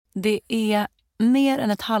Det är mer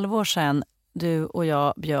än ett halvår sedan du och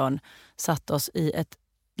jag, Björn, satt oss i ett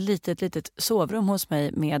litet sovrum hos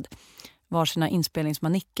mig med varsina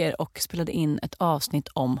inspelningsmanicker och spelade in ett avsnitt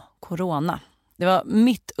om corona. Det var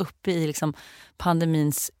mitt uppe i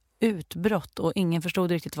pandemins utbrott och ingen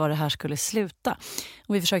förstod riktigt var det här skulle sluta.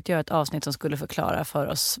 Och vi försökte göra ett avsnitt som skulle förklara för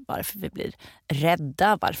oss varför vi blir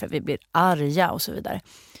rädda, varför vi blir arga och så vidare.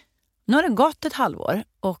 Nu har det gått ett halvår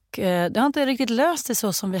och det har inte riktigt löst sig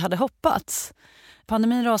så som vi hade hoppats.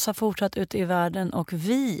 Pandemin rasar fortsatt ute i världen och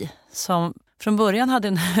vi som från början hade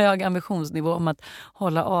en hög ambitionsnivå om att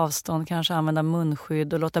hålla avstånd, kanske använda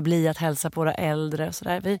munskydd och låta bli att hälsa på våra äldre och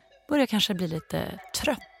sådär. Vi börjar kanske bli lite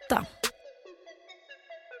trötta.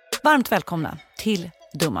 Varmt välkomna till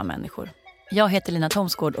Dumma människor. Jag heter Lina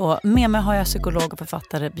Thomsgård och med mig har jag psykolog och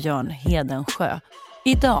författare Björn Hedensjö.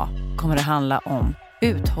 Idag kommer det handla om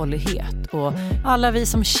uthållighet och alla vi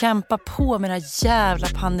som kämpar på med den här jävla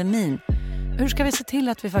pandemin. Hur ska vi se till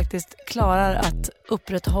att vi faktiskt klarar att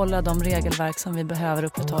upprätthålla de regelverk som vi behöver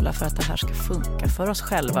upprätthålla för att det här ska funka för oss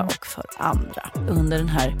själva och för andra under den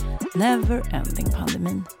här never-ending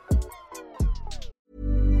pandemin?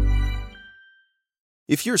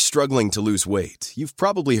 If you're struggling to lose weight, you've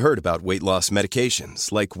probably heard about weight loss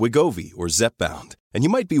medications like Wegovy or Zepbound, and you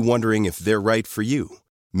might be wondering if they're right for you.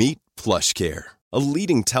 Meet PlushCare, a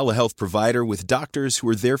leading telehealth provider with doctors who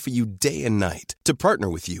are there for you day and night to partner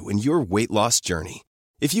with you in your weight loss journey.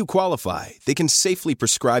 If you qualify, they can safely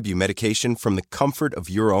prescribe you medication from the comfort of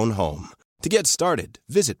your own home. To get started,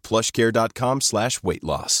 visit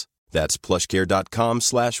plushcare.com/weightloss. That's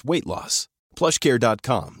plushcare.com/weightloss.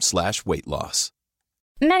 plushcare.com/weightloss.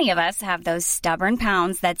 Many of us have those stubborn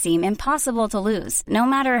pounds that seem impossible to lose, no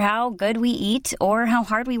matter how good we eat or how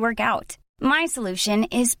hard we work out. My solution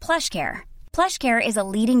is PlushCare. PlushCare is a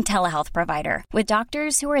leading telehealth provider with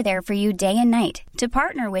doctors who are there for you day and night to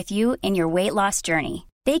partner with you in your weight loss journey.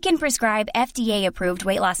 They can prescribe FDA-approved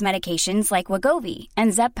weight loss medications like Wegovy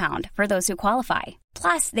and Zepbound for those who qualify.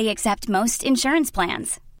 Plus, they accept most insurance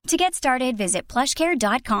plans. To get started, visit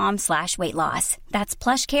plushcare.com/weightloss. That's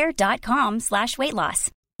plushcare.com/weightloss.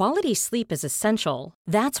 Quality sleep is essential.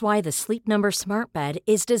 That's why the Sleep Number Smart Bed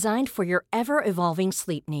is designed for your ever-evolving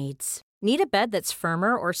sleep needs. Need a bed that's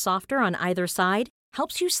firmer or softer on either side?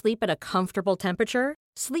 Helps you sleep at a comfortable temperature?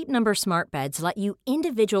 Sleep Number Smart Beds let you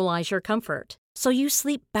individualize your comfort, so you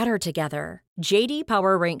sleep better together. JD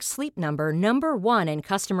Power ranks Sleep Number #1 in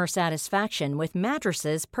customer satisfaction with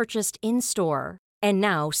mattresses purchased in-store. And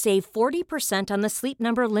now, save 40% on the Sleep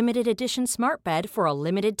Number Limited Edition Smart Bed for a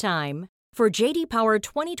limited time. For JD Power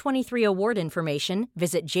 2023 award information,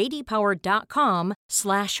 visit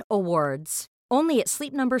jdpower.com/awards. Only at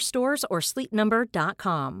Sleep Number stores or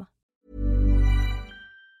sleepnumber.com.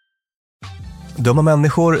 Dumma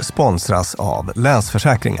människor sponsras av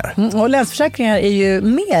Länsförsäkringar. Och Länsförsäkringar är ju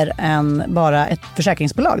mer än bara ett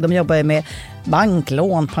försäkringsbolag. De jobbar ju med bank,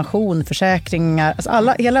 lån, pension, försäkringar,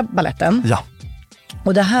 alltså hela balletten. Ja.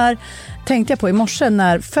 Och det här tänkte jag på i morse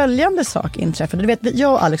när följande sak inträffade. Du vet,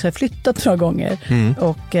 jag och Alex har flyttat några gånger.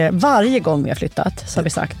 Och varje gång vi har flyttat så har vi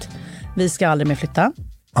sagt, vi ska aldrig mer flytta.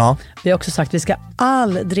 Ja. Vi har också sagt, vi ska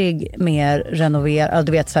aldrig mer renovera.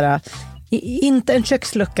 Du vet såhär, inte en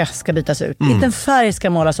kökslucka ska bytas ut. Inte en färg ska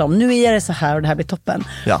målas om. Nu är det så här och det här blir toppen.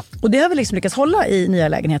 Ja. Och det har vi lyckats hålla i nya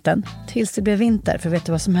lägenheten tills det blev vinter. För vet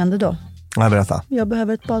du vad som hände då? Nej, berätta. Jag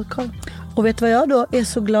behöver ett badkar. Och vet du vad jag då är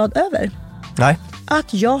så glad över? Nej.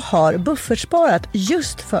 Att jag har buffertsparat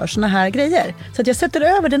just för såna här grejer. Så att jag sätter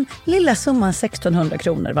över den lilla summan 1600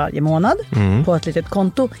 kronor varje månad på ett litet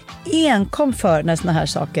konto. Enkom för när såna här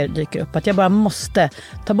saker dyker upp. Att jag bara måste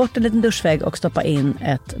ta bort en liten duschvägg och stoppa in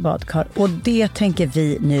ett badkar. Och det tänker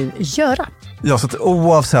vi nu göra. Ja, så att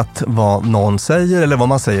oavsett vad någon säger eller vad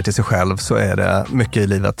man säger till sig själv så är det mycket i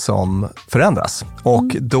livet som förändras.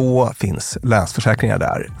 Och då finns Länsförsäkringar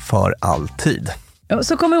där för alltid.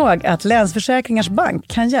 Så kom ihåg att Länsförsäkringars bank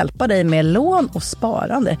kan hjälpa dig med lån och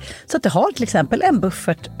sparande. Så att du har till exempel en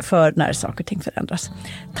buffert för när saker och ting förändras.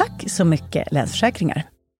 Tack så mycket Länsförsäkringar.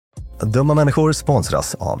 Dumma människor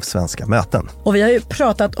sponsras av Svenska möten. Och vi har ju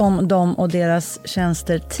pratat om dem och deras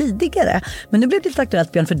tjänster tidigare. Men nu blev det lite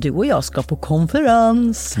aktuellt, Björn, för du och jag ska på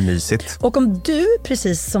konferens. Mysigt. Och om du,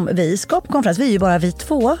 precis som vi, ska på konferens, vi är ju bara vi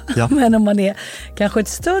två. Ja. Men om man är kanske ett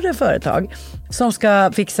större företag som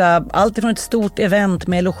ska fixa allt ifrån ett stort event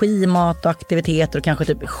med logi, mat och aktiviteter och kanske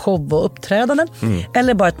typ show och uppträdanden.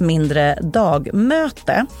 Eller bara ett mindre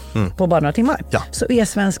dagmöte på bara några timmar. Ja. Så är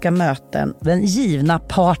Svenska möten den givna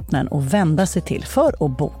partnern att vända sig till för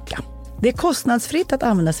att boka. Det är kostnadsfritt att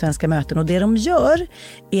använda Svenska möten och det de gör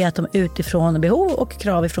är att de utifrån behov och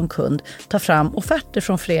krav ifrån kund tar fram offerter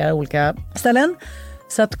från flera olika ställen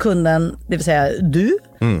så att kunden, det vill säga du,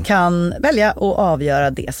 kan välja och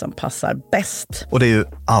avgöra det som passar bäst. Och det är ju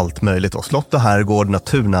allt möjligt då. Slott och herrgård,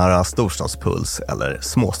 naturnära, storstadspuls eller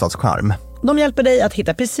småstadscharm. De hjälper dig att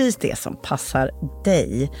hitta precis det som passar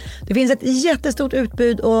dig. Det finns ett jättestort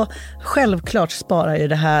utbud och självklart sparar ju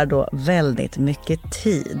det här då väldigt mycket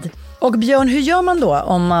tid. Och Björn, hur gör man då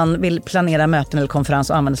om man vill planera möten eller konferens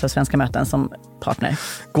och använda sig av Svenska Möten som partner?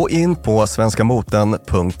 Gå in på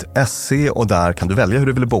svenskamoten.se och där kan du välja hur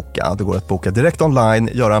du vill boka. Det går att boka direkt online,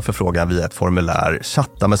 göra en förfrågan via ett formulär,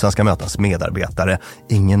 chatta med Svenska Mötens medarbetare,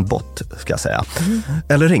 ingen bot ska jag säga,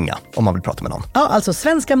 eller ringa om man vill prata med någon. Ja, alltså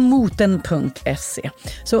svenskamoten.se.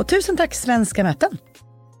 Så tusen tack Svenska Möten.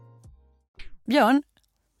 Björn,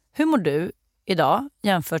 hur mår du idag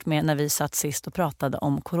jämfört med när vi satt sist och pratade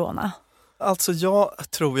om corona? Alltså jag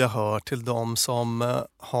tror jag hör till de som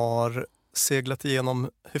har seglat igenom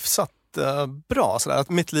hyfsat bra. Sådär. Att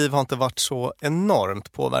mitt liv har inte varit så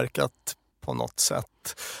enormt påverkat på något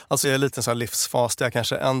sätt. Alltså jag är lite en sån här livsfas där jag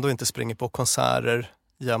kanske ändå inte springer på konserter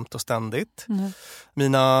jämt och ständigt.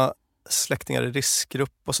 Mina släktingar i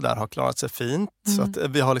riskgrupp och sådär har klarat sig fint. Så att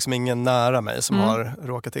vi har liksom ingen nära mig som har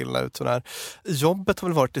råkat illa ut. Sådär. Jobbet har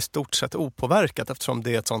väl varit i stort sett opåverkat eftersom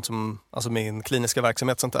det är ett sånt som, alltså min kliniska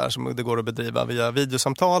verksamhet sånt där som det går att bedriva via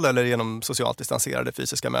videosamtal eller genom socialt distanserade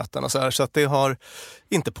fysiska möten och så att det har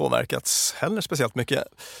inte påverkats heller speciellt mycket.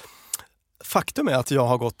 Faktum är att jag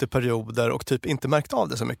har gått i perioder och typ inte märkt av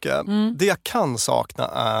det så mycket. Det jag kan sakna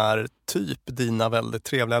är typ dina väldigt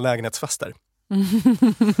trevliga lägenhetsfester.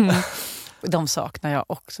 De saknar jag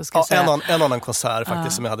också, ska jag säga. En annan konsert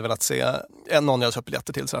faktiskt som jag hade velat se. Någon jag köpt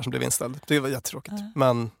biljetter till så här, som blev inställd. Det var jättetråkigt.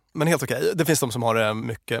 Men helt okej. Det finns de som har det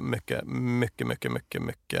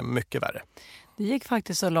mycket värre. Det gick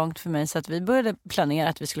faktiskt så långt för mig så att vi började planera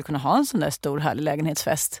att vi skulle kunna ha en sån där stor härlig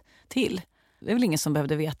lägenhetsfest till. Det är väl ingen som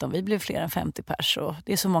behövde veta om vi blev fler än 50 pers och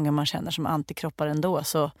det är så många man känner som antikroppar ändå,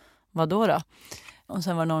 så vad då? Och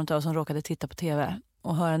sen var det någon av oss som råkade titta på tv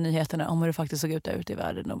och höra nyheterna om hur det faktiskt såg ut där ute i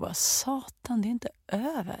världen och bara, satan, det är inte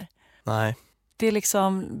över. Nej. Det är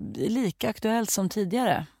liksom lika aktuellt som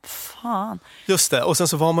tidigare. Fan. Just det, och sen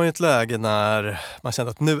så var man ju i ett läge när man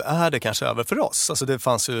kände att nu är det kanske över för oss. Alltså det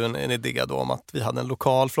fanns ju en idé då om att vi hade en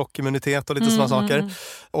lokal flockimmunitet och lite sådana saker.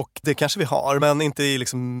 Och det kanske vi har, men inte i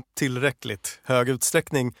liksom tillräckligt hög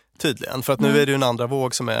utsträckning tydligen. För att nu är det ju en andra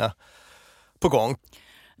våg som är på gång.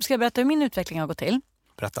 Ska jag berätta hur min utveckling har gått till?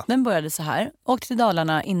 Berätta. Den började så här. Åkte till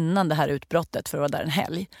Dalarna innan det här utbrottet för att vara där en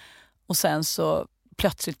helg. Och sen så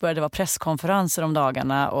plötsligt började det vara presskonferenser om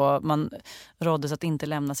dagarna och man råddes att inte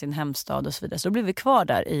lämna sin hemstad och så vidare. Så då blev vi kvar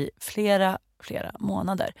där i flera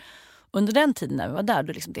månader. Under den tiden när vi var där,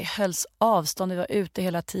 då liksom det hölls avstånd, vi var ute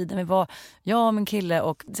hela tiden. Vi var, jag och min kille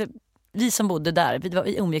och vi som bodde där,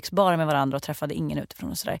 vi umgicks bara med varandra och träffade ingen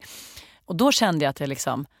utifrån och sådär. Och då kände jag att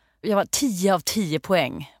jag var 10 av 10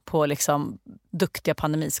 poäng på liksom duktiga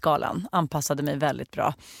pandemiskalan. Anpassade mig väldigt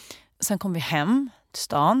bra. Sen kom vi hem till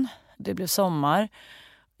stan. Det blev sommar.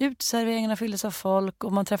 Utserveringarna fylldes av folk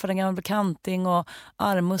och man träffade en gammal bekanting och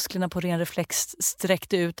armmusklerna på ren reflex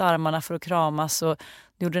sträckte ut armarna för att kramas och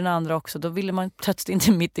det gjorde den andra också. Då ville man plötsligt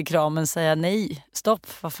inte mitt i kramen säga nej, stopp,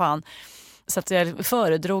 vad fan. Så att jag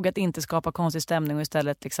föredrog att inte skapa konstig stämning och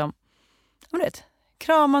istället liksom,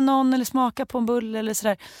 krama någon eller smaka på en bulle eller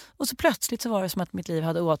sådär. Och så plötsligt så var det som att mitt liv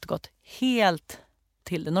hade återgått helt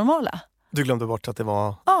till det normala. Du glömde bort att det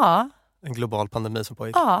var en global pandemi som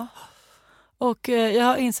pågick? Ja. Och jag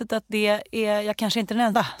har insett att det är jag kanske inte den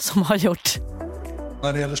enda som har gjort.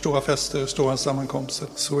 När det gäller stora fester och stora sammankomster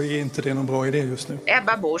så är inte det någon bra idé just nu.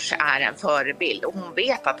 Ebba Busch är en förebild och hon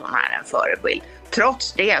vet att hon är en förebild.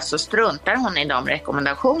 Trots det så struntar hon i de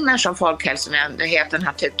rekommendationer som Folkhälsomyndigheten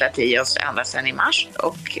har tutat i oss ända sedan i mars.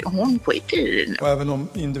 Och hon skiter i det. Och även om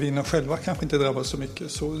individerna själva kanske inte drabbas så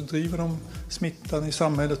mycket så driver de smittan i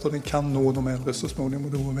samhället och den kan nå de äldre så småningom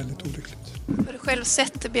och det vore väldigt olyckligt. Har du själv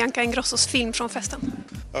sett Bianca Ingrossos film från festen?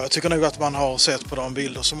 Jag tycker nog att man har sett på de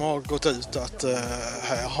bilder som har gått ut att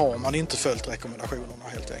här har man inte följt rekommendationerna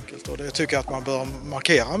helt enkelt. Och det tycker jag att man bör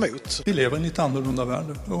markera mot. Vi lever i en lite annorlunda värld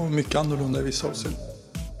och mycket annorlunda i vissa avseenden.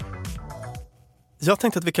 Jag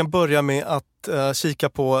tänkte att vi kan börja med att kika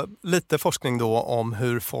på lite forskning då om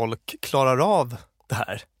hur folk klarar av det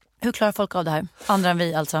här. Hur klarar folk av det här? Andra än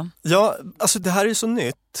vi alltså? Ja, alltså det här är ju så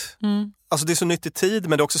nytt. Alltså det är så nytt i tid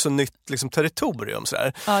men det är också så nytt liksom, territorium.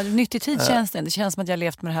 Sådär. Ja, nytt i tid känns det. Det känns som att jag har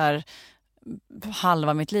levt med det här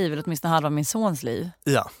halva mitt liv eller åtminstone halva min sons liv.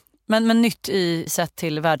 Ja. Men nytt i sett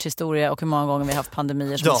till världshistoria och hur många gånger vi har haft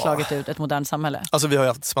pandemier som har slagit ut ett modernt samhälle. Alltså vi har ju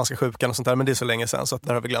haft spanska sjukan och sånt där men det är så länge sedan så att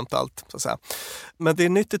där har vi glömt allt. Så att säga. Men det är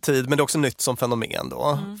nytt i tid men det är också nytt som fenomen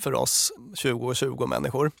då för oss 20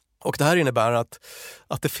 människor. Och det här innebär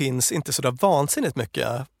att det finns inte så där vansinnigt mycket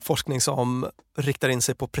forskning som riktar in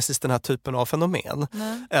sig på precis den här typen av fenomen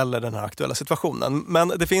eller den här aktuella situationen. Men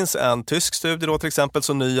det finns en tysk studie då till exempel,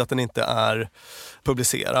 så ny att den inte är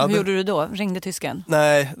publicerad. Hur gjorde du då? Ringde tysken?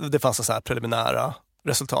 Nej, det fanns så här preliminära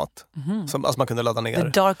resultat som alltså man kunde ladda ner.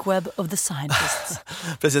 The dark web of the scientists.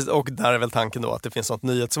 Precis, och där är väl tanken då att det finns något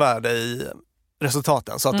nyhetsvärde i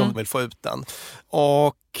resultaten så att de vill få ut den.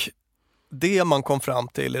 Och det man kom fram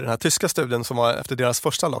till i den här tyska studien som var efter deras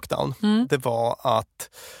första lockdown, det var att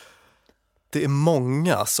det är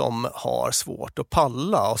många som har svårt att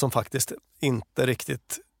palla och som faktiskt inte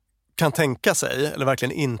riktigt kan tänka sig eller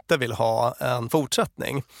verkligen inte vill ha en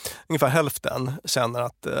fortsättning. Ungefär hälften känner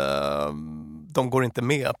att de går inte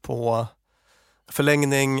med på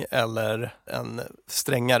förlängning eller en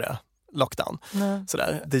strängare lockdown.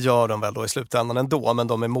 Sådär. Det gör de väl då i slutändan ändå, men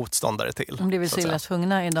de är motståndare till. Om det vill så illa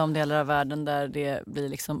tvungna i de delar av världen där det blir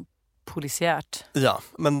liksom polisiärt. Ja,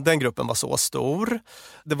 men den gruppen var så stor.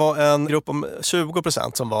 Det var en grupp om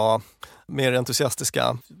 20% som var mer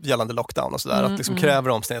entusiastiska gällande lockdown och sådär. Att liksom kräver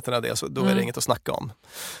omständigheterna det, så då är det inget att snacka om.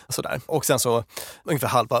 Sådär. Och sen så ungefär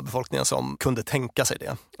halva befolkningen som kunde tänka sig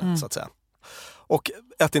det, så att säga. Och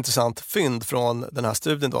ett intressant fynd från den här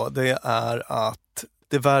studien då, det är att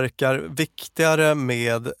det verkar viktigare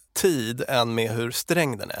med tid än med hur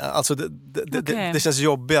sträng den är. Alltså det känns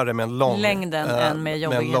jobbigare med en lång längden än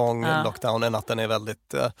med lockdown än att den är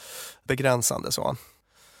väldigt begränsande. Så.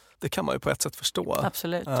 Det kan man ju på ett sätt förstå.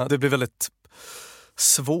 Absolut. Det blir väldigt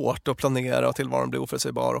svårt att planera och tillvaron blir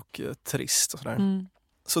oförutsägbar och trist. Och sådär.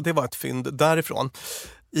 Så det var ett fynd därifrån.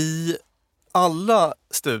 I alla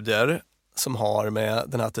studier som har med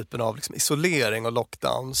den här typen av liksom isolering och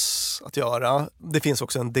lockdowns att göra. Det finns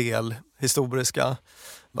också en del historiska,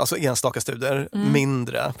 alltså enstaka studier,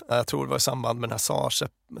 mindre. Jag tror det var i samband med den här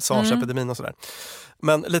SARS-epidemin och sådär.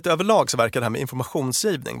 Men lite överlag så verkar det här med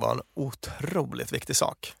informationsgivning vara en otroligt viktig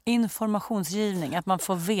sak. Informationsgivning, att man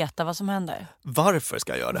får veta vad som händer. Varför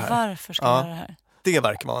ska jag göra det här? Varför ska jag göra det här? Det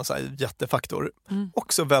verkar vara en sån här jättefaktor.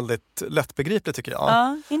 Också väldigt lättbegripligt tycker jag.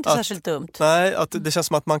 Ja, inte särskilt dumt. Nej, att det känns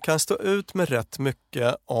som att man kan stå ut med rätt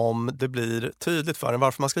mycket om det blir tydligt för en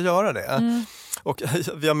varför man ska göra det. Och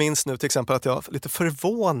jag minns nu till exempel att jag lite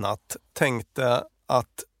förvånat tänkte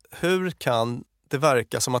att hur kan det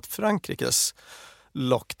verka som att Frankrikes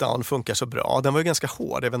lockdown funkar så bra? Den var ju ganska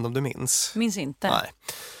hård, jag vet inte om du minns. Minns inte. Nej.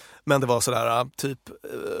 Men det var sådär typ,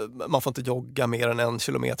 man får inte jogga mer än 1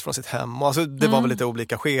 kilometer från sitt hem. Och alltså, det var väl lite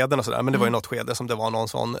olika skeden och sådär. Men det var ju något skede som det var någon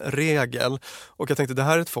sån regel. Och jag tänkte, det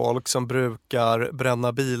här är ett folk som brukar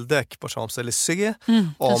bränna bildäck på Champs-Élysées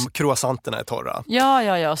om croissanterna är torra.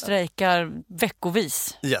 Ja, strejkar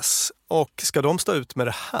veckovis. Yes. Och ska de stå ut med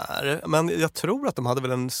det här? Men jag tror att de hade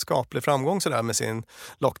väl en skaplig framgång sådär med sin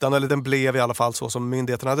lockdown. Eller den blev i alla fall så som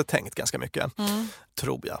myndigheterna hade tänkt ganska mycket.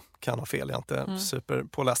 Tror jag. Kan ha fel, jag är inte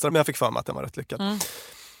superpåläst. Men jag fick för mig att den var rätt lyckad.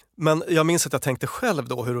 Men jag minns att jag tänkte själv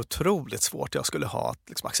då hur otroligt svårt jag skulle ha att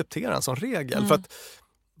liksom acceptera en sån regel. För att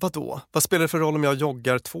vadå? Vad spelar det för roll om jag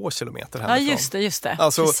joggar 2 kilometer hemifrån? Ja, just det.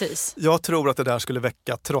 Alltså, precis. Jag tror att det där skulle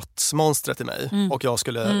väcka trotsmonstret i mig. Och jag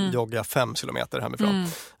skulle jogga 5 kilometer hemifrån.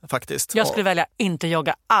 Faktiskt. Jag skulle välja inte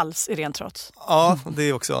jogga alls i ren trots. Ja, det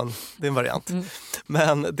är också en variant.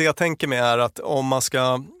 Men det jag tänker mig är att om man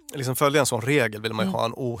ska liksom följa en sån regel vill man ju ha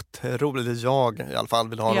en otroligt, jag i alla fall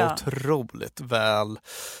vill ha en otroligt väl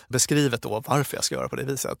beskrivet då varför jag ska göra på det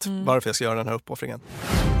viset. Varför jag ska göra den här uppoffringen.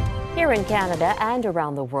 Here in Canada and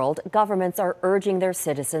around the world, governments are urging their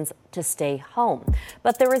citizens to stay home.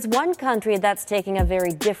 But there is one country that's taking a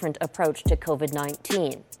very different approach to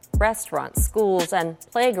COVID-19. Restaurants, schools and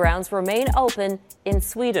playgrounds remain open in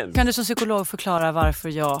Sweden. Kan du som psykolog förklara varför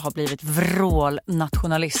jag har blivit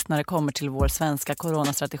vrålnationalist när det kommer till vår svenska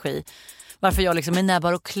coronastrategi? Varför jag liksom med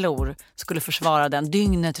näbbar och klor skulle försvara den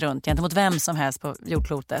dygnet runt gentemot vem som helst på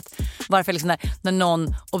jordklotet. Varför liksom när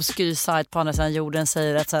någon obskyr sajt på andra sidan jorden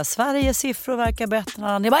säger att så här, Sveriges siffror verkar bättre än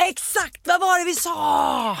andra. Jag bara, exakt, vad var det vi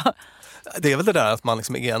sa? Det är väl det där att man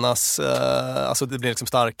liksom enas, alltså det blir liksom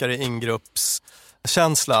starkare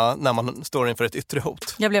ingruppskänsla när man står inför ett yttre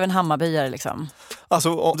hot. Jag blev en Hammarbyare liksom.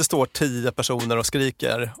 Alltså om det står 10 personer och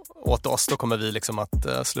skriker åt oss, då kommer vi liksom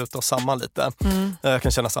att sluta oss samman lite. Jag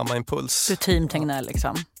kan känna samma impuls. Du teamtegnar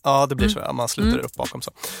liksom. Ja, det blir så. Ja, man sluter upp bakom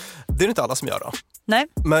så. Det är inte alla som gör då. Nej.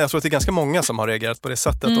 Men jag tror att det är ganska många som har reagerat på det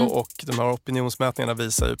sättet och de här opinionsmätningarna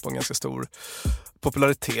visar ju på en ganska stor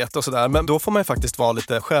popularitet och sådär. Men då får man ju faktiskt vara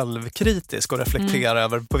lite självkritisk och reflektera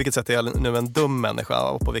över på vilket sätt är jag nu en dum människa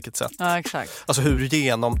och på vilket sätt. Ja, exakt. Alltså hur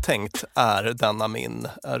genomtänkt är denna min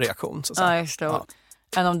reaktion? Så att säga. Ja, just det. Ja.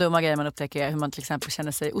 En av de dumma grejer man upptäcker är hur man till exempel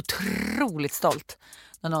känner sig otroligt stolt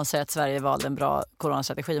när någon säger att Sverige valde en bra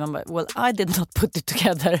coronastrategi. Man bara, well, I did not put it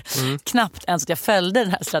together. Knappt ens att jag följde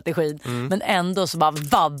den här strategin. Men ändå så bara,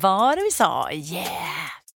 vad var det vi sa?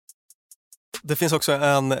 Yeah! Det finns också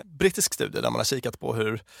en brittisk studie där man har kikat på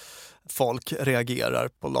hur folk reagerar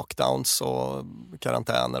på lockdowns och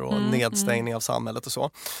karantäner och nedstängning av samhället och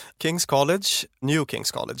så. New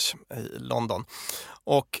King's College i London.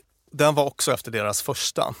 Och den var också efter deras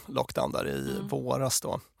första lockdown där i våras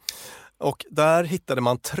då. Och där hittade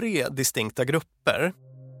man 3 distinkta grupper.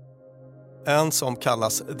 En som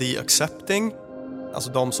kallas the accepting,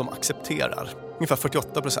 alltså de som accepterar. Ungefär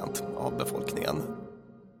 48% av befolkningen.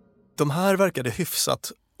 De här verkade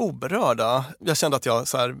hyfsat oberörda. Jag kände att jag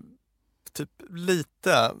så här, typ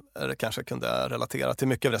lite kanske kunde relatera till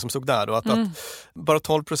mycket av det som stod där. Då, att bara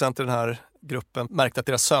 12% i den här gruppen märkte att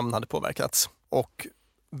deras sömn hade påverkats. Och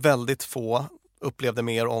väldigt få upplevde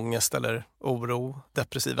mer ångest eller oro,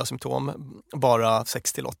 depressiva symptom. Bara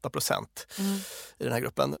 6-8% i den här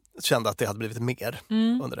gruppen kände att det hade blivit mer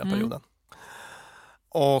under den perioden.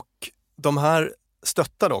 Och de här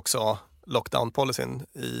stöttade också lockdown-policyn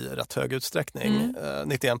i rätt hög utsträckning.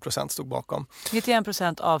 91% stod bakom.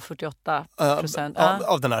 91% av 48%?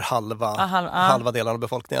 Av den här halva delen av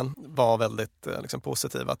befolkningen var väldigt liksom,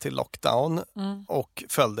 positiva till lockdown och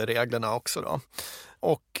följde reglerna också då.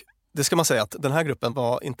 Och det ska man säga att den här gruppen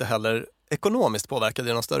var inte heller ekonomiskt påverkad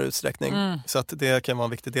i någon större utsträckning. Så att det kan vara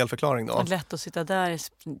en viktig delförklaring då. Lätt att sitta där i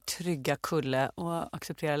trygga kulle och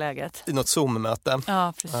acceptera läget. I något Zoom-möte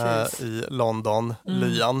i London,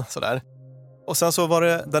 Lyan, sådär. Och sen så var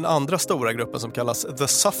det den andra stora gruppen som kallas The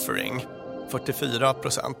Suffering,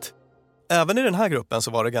 44%. Även i den här gruppen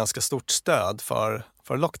så var det ganska stort stöd för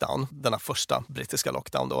lockdown, denna första brittiska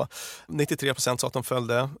lockdown då. 93% sa att de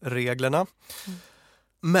följde reglerna.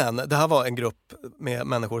 Men det här var en grupp med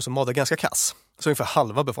människor som mådde ganska kass. Så ungefär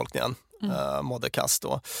halva befolkningen mådde kass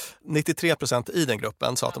då. 93% i den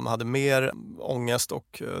gruppen sa att de hade mer ångest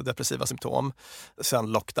och depressiva symptom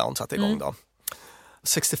sen lockdown satte igång då.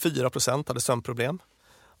 64% hade sömnproblem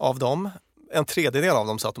av dem. En tredjedel av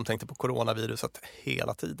dem sa att de tänkte på coronaviruset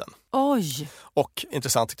hela tiden. Oj! Och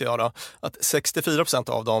intressant tyckte jag då, att 64%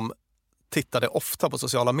 av dem tittade ofta på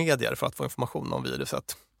sociala medier för att få information om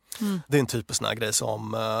viruset. Det är en typ av sån här grej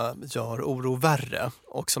som gör oro värre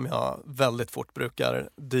och som jag väldigt fort brukar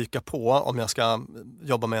dyka på om jag ska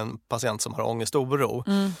jobba med en patient som har ångest och oro.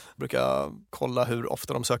 Brukar kolla hur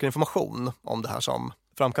ofta de söker information om det här som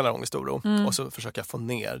framkallar ångest och oro och så försöka få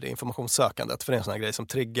ner det informationssökandet, för det är en sån här grej som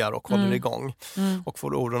triggar och håller igång och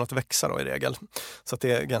får oron att växa då i regel. Så att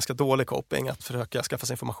det är ganska dålig coping att försöka skaffa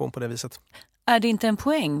sig information på det viset. Är det inte en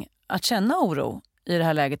poäng att känna oro i det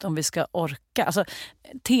här läget om vi ska orka? Alltså,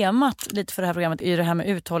 temat lite för det här programmet är det här med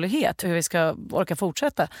uthållighet, hur vi ska orka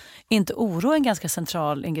fortsätta. Är inte oro en ganska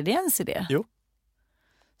central ingrediens i det? Jo.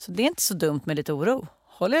 Så det är inte så dumt med lite oro.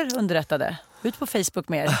 Håll er underrättade. Ut på Facebook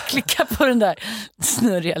med er. Klicka på den där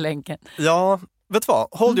snurriga länken. Ja, vet du vad?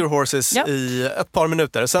 Hold your horses i ett par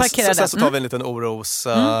minuter. Sen så tar vi en liten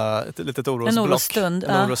ett litet orosblock. En orosstund.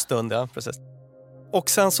 En orosstund, ja, precis. Och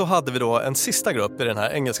sen så hade vi då en sista grupp i den här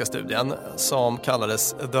engelska studien som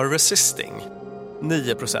kallades The Resisting.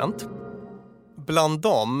 9%. Bland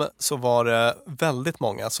dem så var det väldigt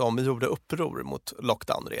många som gjorde uppror mot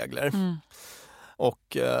lockdownregler.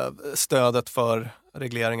 Och stödet för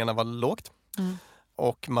regleringarna var lågt.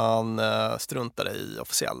 Och man struntade i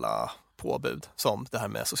officiella påbud som det här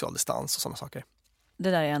med social distans och sådana saker.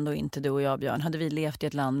 Det där är ändå inte du och jag, Björn. Hade vi levt i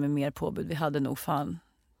ett land med mer påbud, vi hade nog fan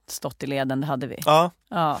stått i leden, det hade vi. Ja.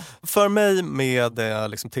 För mig med det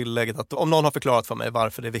liksom tillägget att om någon har förklarat för mig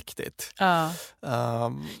varför det är viktigt.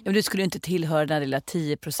 Men du skulle ju inte tillhöra den där lilla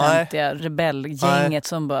 10% rebellgänget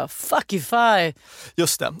som bara fuck you fi.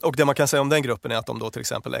 Just det. Och det man kan säga om den gruppen är att de då till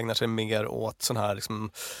exempel ägnar sig mer åt sån här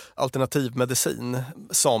liksom alternativmedicin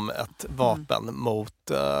som ett vapen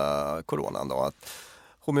mot coronan då. Att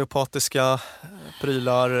homeopatiska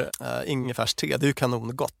prylar, ingefärste, det är ju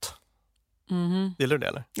kanongott. Gillar du det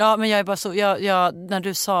eller? Ja, men jag är bara så, när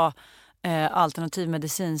du sa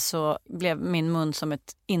alternativmedicin så blev min mun som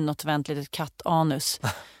ett inåtvänt litet kattanus.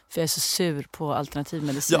 För jag är så sur på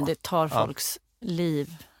alternativmedicin. Ja. Det tar folks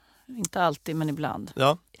liv. Inte alltid, men ibland.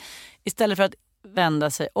 Ja. Istället för att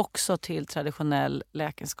vända sig också till traditionell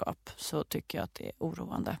läkenskap så tycker jag att det är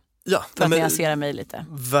oroande. Ja, för att nyansera mig lite.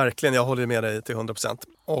 Verkligen, jag håller med dig till 100%.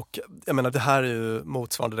 Och jag menar, det här är ju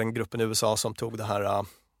motsvarande den gruppen i USA som tog det här,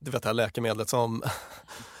 du vet, det här läkemedlet som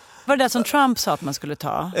Var det som Trump sa att man skulle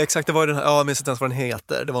ta? Exakt, det var den här, jag minns inte ens vad den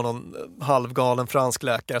heter. Det var någon halvgalen fransk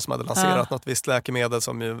läkare som hade lanserat något visst läkemedel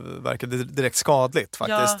som ju verkade direkt skadligt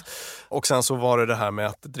faktiskt. Ja. Och sen så var det här med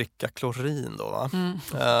att dricka klorin då, va?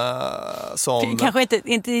 Som... Kanske det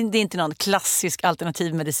är inte någon klassisk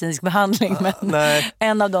alternativ medicinsk behandling, men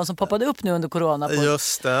en av de som poppade upp nu under corona.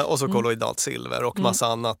 Just det, och så kolloidalt silver och massa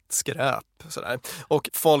annat skräp. Sådär. Och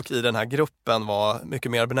folk i den här gruppen var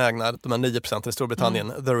mycket mer benägna, de här 9% i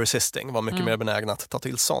Storbritannien, the resisting, var mycket mer benägna att ta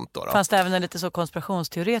till sånt. Då. Fanns det även en lite så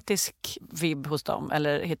konspirationsteoretisk vibb hos dem,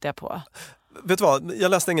 eller hittar jag på? Vet du vad,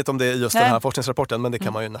 jag läste inget om det i just den här forskningsrapporten, men det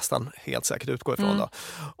kan man ju nästan helt säkert utgå ifrån. Då.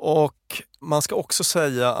 Och man ska också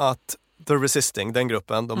säga att the resisting, den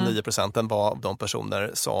gruppen, de 9%, var de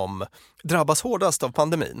personer som drabbas hårdast av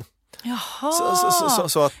pandemin. Jaha,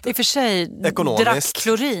 så att i och för sig drack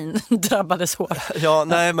klorin drabbades hårt. Ja,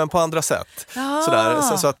 nej, men på andra sätt.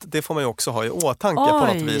 Sådär. Så att det får man ju också ha i åtanke på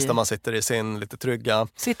något vis när man sitter i sin lite trygga...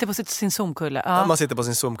 Sitter på sin Zoom-kulle. Ja. Man sitter på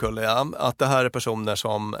sin Zoom-kulle, ja. Att det här är personer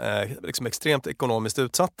som är liksom extremt ekonomiskt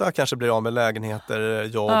utsatta, kanske blir av med lägenheter,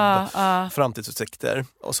 jobb, framtidsutsikter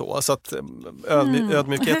och så. Så att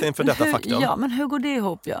ödmjukhet inför detta faktum. Ja, men hur går det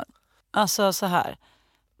ihop, Björn? Alltså så här...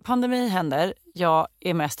 Pandemi händer, jag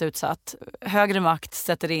är mest utsatt. Högre makt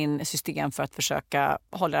sätter in system för att försöka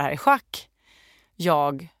hålla det här i schack.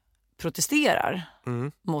 Jag protesterar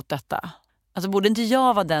mot detta. Alltså borde inte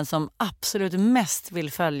jag vara den som absolut mest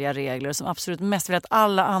vill följa regler, som absolut mest vill att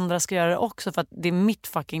alla andra ska göra det också, för att det är mitt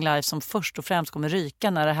fucking life som först och främst kommer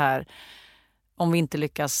ryka när det här, om vi inte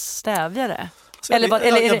lyckas stävja det.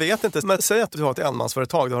 Jag vet inte, men säg att du har ett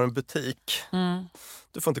enmansföretag, du har en butik.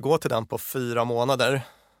 Du får inte gå till den på 4 månader.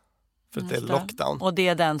 För det är lockdown. Och det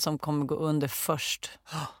är den som kommer gå under först.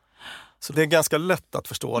 Så det är ganska lätt att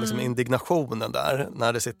förstå liksom, indignationen där.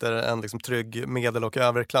 När det sitter en liksom, trygg medel- och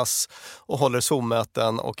överklass och håller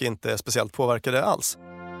Zoom-möten och inte är speciellt påverkade alls.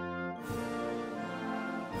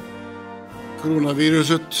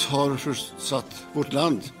 Coronaviruset har försatt vårt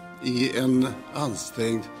land i en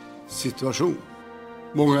ansträngd situation.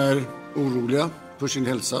 Många är oroliga för sin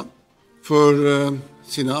hälsa, för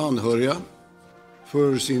sina anhöriga,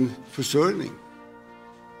 för sin försörjning.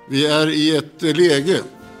 Vi är i ett läge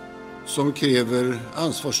som kräver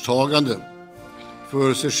ansvarstagande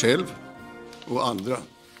för sig själv och andra.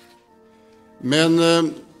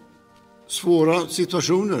 Men svåra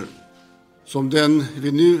situationer som den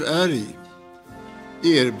vi nu är i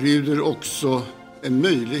erbjuder också en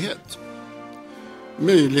möjlighet.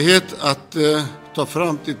 Möjlighet att ta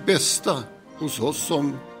fram det bästa hos oss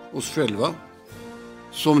som oss själva,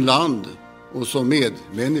 som land och som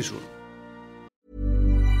medmänniskor.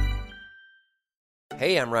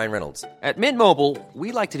 Hey, I'm Ryan Reynolds. At Mint Mobile,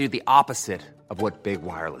 we like to do the opposite of what Big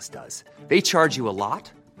Wireless does. They charge you a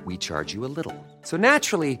lot, we charge you a little. So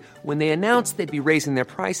naturally, when they announced they'd be raising their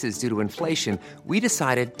prices due to inflation, we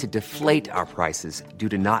decided to deflate our prices due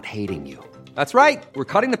to not hating you. That's right. We're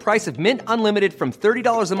cutting the price of Mint Unlimited from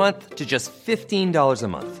 $30 a month to just $15 a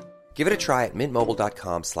month. Give it a try at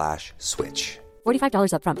mintmobile.com/switch.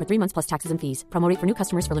 $45 up front for 3 months plus taxes and fees. Promo rate for new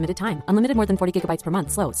customers for limited time. Unlimited more than 40 gigabytes per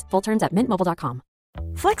month slows. Full terms at mintmobile.com.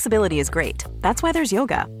 Flexibility is great. That's why there's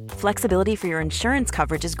yoga. Flexibility for your insurance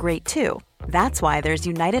coverage is great too. That's why there's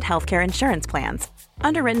United Healthcare Insurance Plans.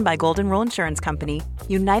 Underwritten by Golden Rule Insurance Company,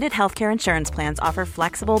 United Healthcare Insurance Plans offer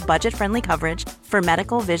flexible, budget-friendly coverage for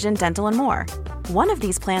medical, vision, dental, and more. One of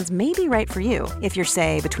these plans may be right for you if you're,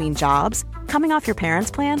 say, between jobs, coming off your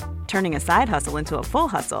parents' plan, turning a side hustle into a full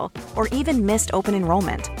hustle, or even missed open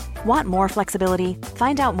enrollment. Want more flexibility?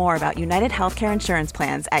 Find out more about United Healthcare Insurance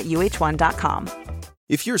Plans at uh1.com.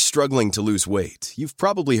 If you're struggling to lose weight, you've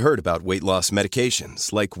probably heard about weight loss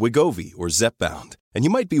medications like Wegovy or Zepbound, and you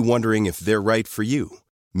might be wondering if they're right for you.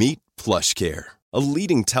 Meet PlushCare, a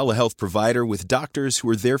leading telehealth provider with doctors who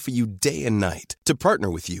are there for you day and night to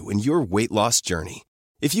partner with you in your weight loss journey.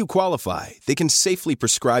 If you qualify, they can safely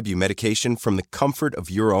prescribe you medication from the comfort of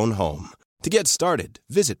your own home. To get started,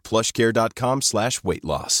 visit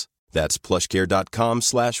plushcare.com/weightloss. That's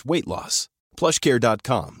plushcare.com/weightloss.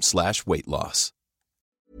 plushcare.com/weightloss.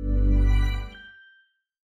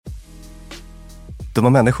 Dumma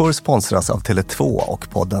människor sponsras av Tele2 och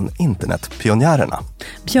podden Internetpionjärerna.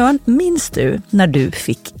 Björn, minns du när du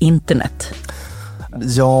fick internet?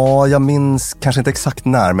 Ja, jag minns kanske inte exakt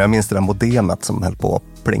när, men jag minns det där modemet som höll på att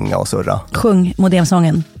plinga och surra. Sjung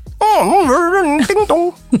modemsången.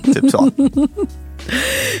 Typ så.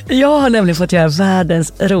 Jag har nämligen fått göra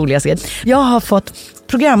världens roligaste grej. Jag har fått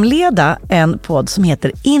programleda en podd som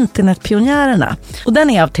heter Internetpionjärerna. Och den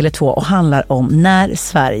är av Tele2 och handlar om när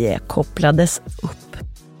Sverige kopplades upp.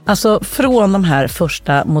 Alltså från de här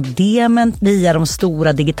första modemen via de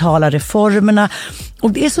stora digitala reformerna.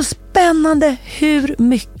 Och det är så spännande hur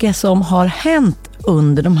mycket som har hänt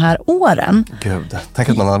under de här åren. Gud, tänk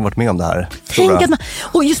att man har varit med om det här.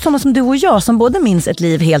 Och just sådana som du och jag som både minns ett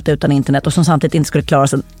liv helt utan internet och som samtidigt inte skulle klara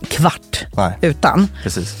sig en kvart utan.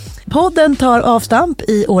 Precis. Podden tar avstamp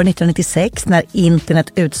i år 1996 när internet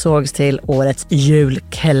utsågs till årets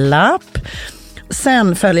julklapp.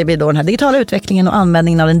 Sen följer vi då den här digitala utvecklingen och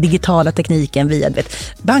användningen av den digitala tekniken via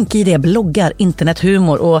BankID, bloggar,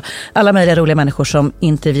 internethumor och alla möjliga roliga människor som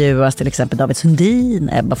intervjuas, till exempel David Sundin,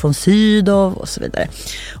 Ebba von Sydow och så vidare.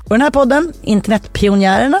 Och den här podden,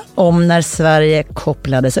 Internetpionjärerna, om när Sverige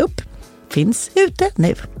kopplades upp, finns ute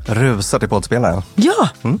nu. Rusar till poddspelaren. Ja,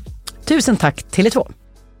 tusen tack Tele2.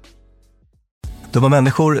 Dumma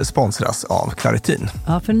människor sponsras av Claritin.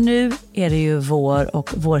 Ja, för nu är det ju vår och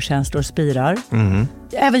vårkänslor spirar.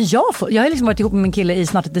 Även jag har liksom varit ihop med min kille i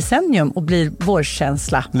snart ett decennium och blir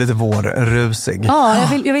vårkänsla. Lite vårrusig. Ja,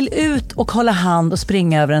 jag vill ut och hålla hand och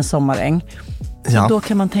springa över en sommaräng. Ja. Då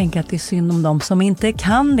kan man tänka att det är synd om dem som inte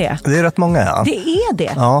kan det. Det är rätt många, ja. Det är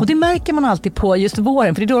det. Ja. Och det märker man alltid på just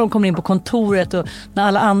våren. För det är då de kommer in på kontoret och när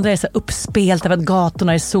alla andra är så uppspelt av att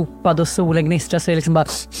gatorna är sopade och solen gnistrar så är det liksom bara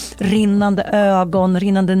rinnande ögon,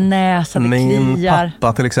 rinnande näsa, det Min kliar.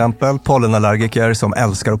 pappa till exempel, pollenallergiker som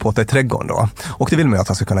älskar att påta i trädgården då. Och det vill man ju att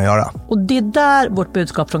han ska kunna göra. Och det är där vårt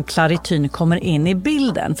budskap från Claritin kommer in i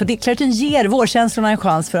bilden. För Claritin ger vårkänslorna en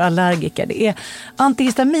chans för allergiker. Det är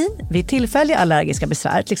antihistamin vid tillfälliga allergiska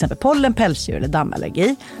besvär, till exempel pollen, pälsdjur eller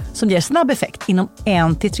dammallergi, som ger snabb effekt inom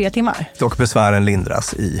 1 till 3 timmar. Och besvären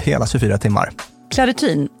lindras i hela 24 timmar.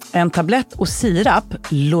 Claritin, en tablett och sirap,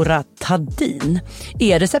 Loratadin,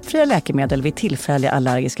 är receptfria läkemedel vid tillfälliga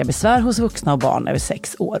allergiska besvär hos vuxna och barn över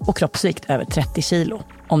 6 år och kroppsvikt över 30 kilo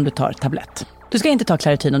om du tar tablett. Du ska inte ta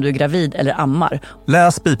Claritin om du är gravid eller ammar.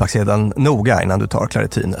 Läs bipacksedeln noga innan du tar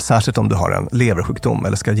Claritin, särskilt om du har en leversjukdom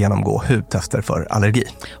eller ska genomgå hudtester för allergi.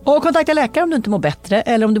 Och kontakta läkare om du inte mår bättre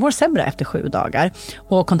eller om du mår sämre efter 7 dagar.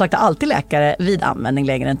 Och kontakta alltid läkare vid användning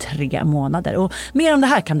längre än 3 månader. Och mer om det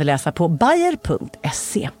här kan du läsa på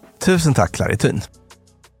bayer.se. Tusen tack Claritin.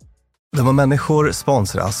 De människor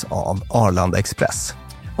sponsras av Arlanda Express.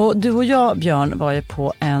 Och du och jag, Björn, var ju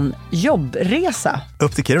på en jobbresa.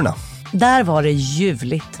 Upp till Kiruna. Där var det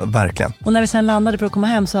ljuvligt. Verkligen. Och när vi sen landade för att komma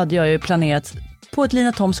hem så hade jag ju planerat på ett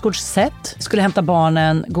Lina Thomsgårds sätt. Skulle hämta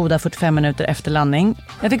barnen goda 45 minuter efter landning.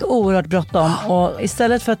 Jag fick oerhört bråttom och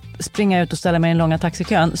istället för att springa ut och ställa mig i den långa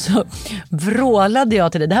taxikön så vrålade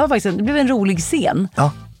jag till det. Det här var faktiskt det blev en rolig scen.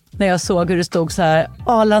 Ja. När jag såg hur det stod så här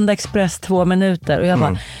Arlanda Express 2 minuter och jag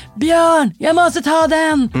bara Björn, jag måste ta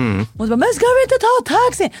den. Och så bara, men ska vi inte ta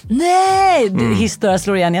taxi? Nej, historia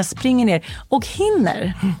slår igen. Jag springer ner och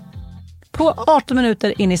hinner på 18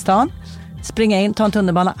 minuter in i stan, springa in, ta en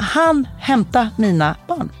tunnelbana, hämta mina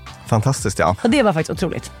barn. Fantastiskt, ja. Och det var faktiskt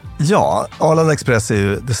otroligt. Ja, Arlanda Express är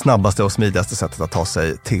ju det snabbaste och smidigaste sättet att ta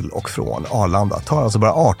sig till och från Arlanda. Det tar alltså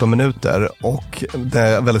bara 18 minuter och det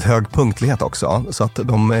är väldigt hög punktlighet också. Så att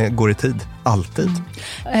de går i tid, alltid.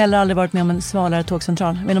 Jag har heller aldrig varit med om en svalare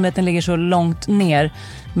tågcentral. Jag vet inte om att den ligger så långt ner.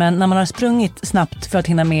 Men när man har sprungit snabbt för att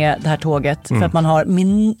hinna med det här tåget, för att man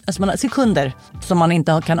har sekunder som man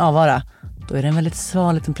inte kan avvara, då är det en väldigt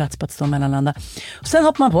sval liten plats på att stå mellanlanda. Och sen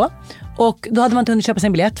hoppar man på och då hade man inte hunnit köpa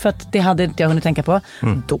sin biljett för att det hade inte jag hunnit tänka på.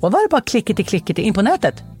 Då var det bara klicket in på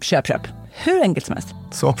nätet. Köp. Hur enkelt som helst.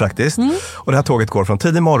 Så praktiskt. Och det här tåget går från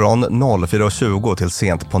tidig morgon 04.20 till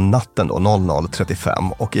sent på natten då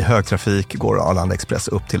 00.35 och i högtrafik går Arlanda Express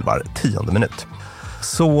upp till var 10:e minut.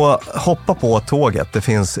 Så hoppa på tåget. Det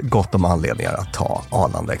finns gott om anledningar att ta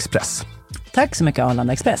Arlanda Express. Tack så mycket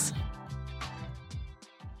Arlanda Express.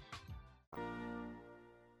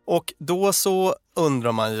 Och då så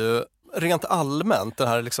undrar man ju rent allmänt, det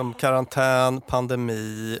här liksom karantän,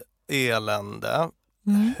 pandemi, elände.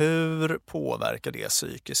 Hur påverkar det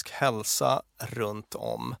psykisk hälsa runt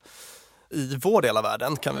om i vår del av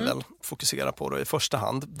världen kan vi väl fokusera på då i första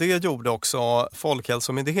hand. Det gjorde också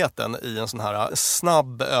Folkhälsomyndigheten i en sån här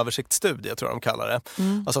snabb översiktsstudie tror jag de kallar det.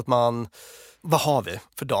 Alltså att vad har vi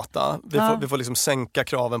för data? Vi får liksom sänka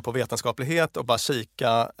kraven på vetenskaplighet och bara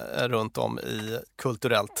kika runt om i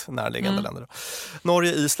kulturellt närliggande länder.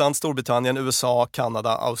 Norge, Island, Storbritannien, USA, Kanada,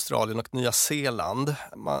 Australien och Nya Zeeland.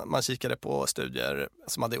 Man kikade på studier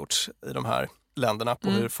som hade gjorts i de här länderna på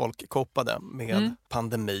hur folk kopade med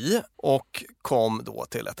pandemi och kom då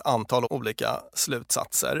till ett antal olika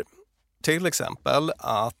slutsatser. Till exempel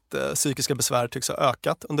att psykiska besvär tycks ha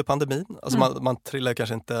ökat under pandemin. Alltså man trillar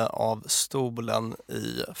kanske inte av stolen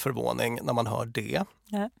i förvåning när man hör det.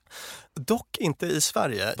 Ja. Dock inte i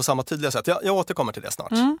Sverige på samma tydliga sätt. Jag återkommer till det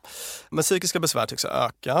snart. Men psykiska besvär tycks ha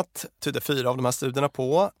ökat, tyder 4 av de här studierna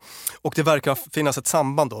på. Och det verkar finnas ett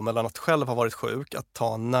samband då mellan att själv ha varit sjuk, att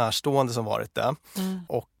ta närstående som varit det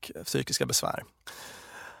och psykiska besvär.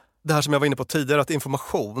 Det här som jag var inne på tidigare, att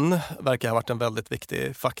information verkar ha varit en väldigt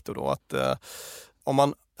viktig faktor då. Att om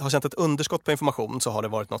man har känt ett underskott på information så har det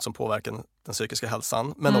varit något som påverkar den psykiska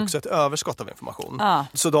hälsan. Men också ett överskott av information.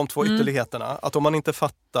 Så de två ytterligheterna. Att om man inte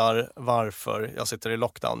fattar varför jag sitter i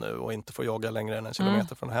lockdown nu och inte får jogga längre än 1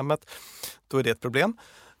 kilometer från hemmet, då är det ett problem.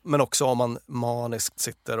 Men också om man maniskt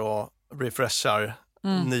sitter och refreshar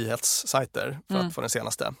nyhetssajter för att få den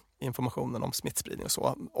senaste informationen om smittspridning och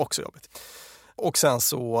så. Också jobbigt. Och sen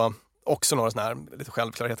så också några sådana här lite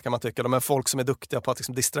självklarheter kan man tycka. De är folk som är duktiga på att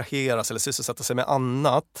liksom distraheras eller sysselsätta sig med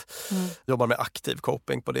annat. Jobbar med aktiv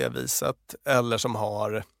coping på det viset. Eller som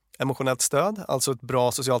har emotionellt stöd, alltså ett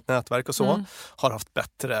bra socialt nätverk och så. Har haft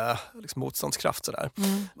bättre liksom, motståndskraft sådär.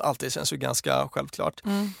 Allt det känns ju ganska självklart.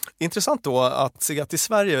 Intressant då att se att i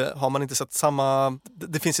Sverige har man inte sett samma...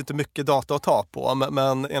 Det finns inte mycket data att ta på,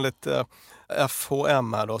 men enligt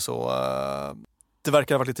FHM här då så... Det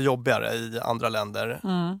verkar ha varit lite jobbigare i andra länder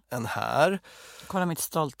än här. Kolla mitt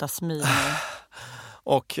stolta smil.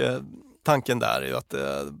 Och tanken där är ju att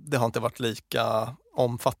det har inte varit lika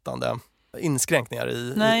omfattande inskränkningar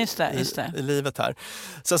i livet här.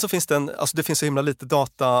 Sen så finns det det finns så himla lite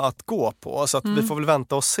data att gå på så att vi får väl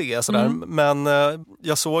vänta och se sådär. Men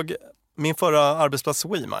jag såg min förra arbetsplats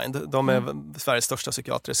WeMind, de är Sveriges största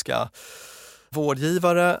psykiatriska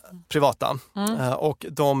vårdgivare, privata. Och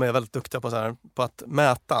de är väldigt duktiga på att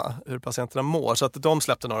mäta hur patienterna mår. Så att de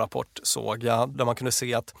släppte någon rapport, såg jag, där man kunde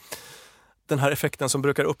se att den här effekten som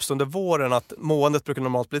brukar uppstå under våren, att måendet brukar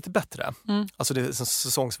normalt bli lite bättre. Alltså det är en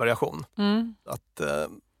säsongsvariation. Att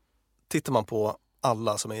tittar man på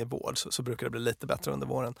alla som är i vård så brukar det bli lite bättre under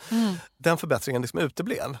våren. Den förbättringen liksom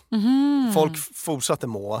uteblev. Folk fortsatte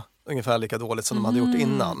må ungefär lika dåligt som de hade gjort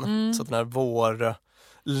innan. Så att den här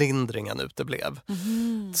vårlindringen uteblev.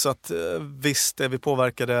 Så att visst är vi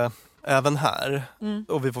påverkade även här.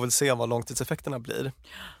 Och vi får väl se vad långtidseffekterna blir.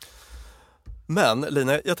 Men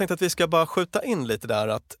Lina, jag tänkte att vi ska bara skjuta in lite där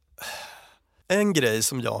att en grej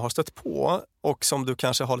som jag har stött på och som du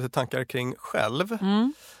kanske har lite tankar kring själv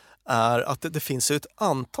är att det finns ju ett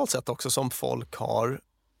antal sätt också som folk har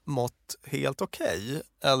mått helt okej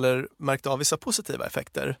eller märkt av vissa positiva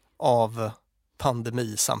effekter av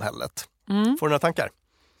pandemisamhället. Får du några tankar?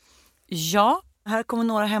 Ja, här kommer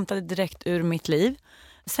några hämtade direkt ur mitt liv.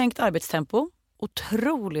 Sänkt arbetstempo.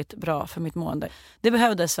 Otroligt bra för mitt mående. Det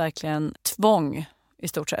behövdes verkligen tvång i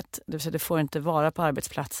stort sett. Det vill säga, du får inte vara på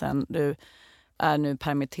arbetsplatsen. Du är nu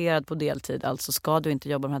permitterad på deltid, alltså ska du inte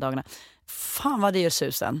jobba de här dagarna. Fan vad det gör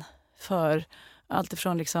susen för allt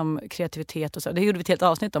ifrån liksom kreativitet och så. Det gjorde vi ett helt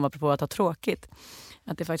avsnitt om apropå att ha tråkigt.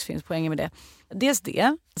 Att det faktiskt finns poänger med det. Dels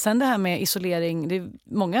det. Sen det här med isolering. Det är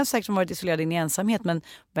många säkert som varit isolerade in i ensamhet, men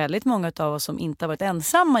väldigt många av oss som inte har varit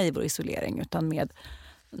ensamma i vår isolering utan med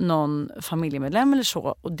någon familjemedlem eller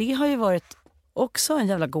så. Och det har ju varit också en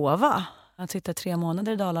jävla gåva. Att sitta 3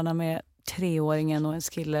 månader i Dalarna med 3-åringen och en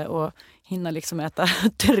skille och hinna liksom äta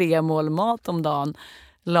 3 mål mat om dagen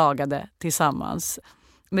lagade tillsammans.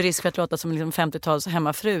 Med risk för att låta som liksom 50-tals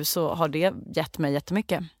hemmafru så har det gett mig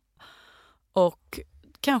jättemycket. Och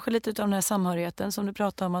kanske lite av den här samhörigheten som du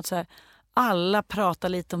pratade om, att så här, alla pratar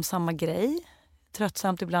lite om samma grej.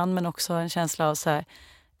 Tröttsamt ibland, men också en känsla av så här,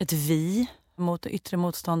 ett vi mot yttre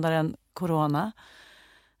motståndaren corona.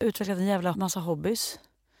 Utvecklat en jävla massa hobbys.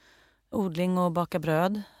 Odling och baka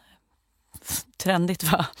bröd. Trendigt,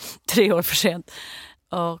 va? 3 år för sent.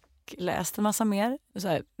 Och läst en massa mer. Så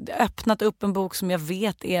här, öppnat upp en bok som jag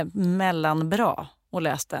vet är mellanbra och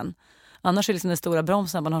läst den. Annars är liksom den stora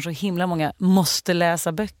bromsen att man har så himla många måste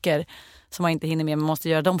läsa böcker som man inte hinner med. Man måste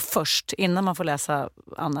göra dem först innan man får läsa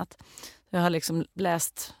annat. Jag har liksom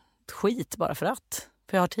läst skit bara för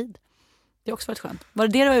jag har tid. Det är också varit skönt. Var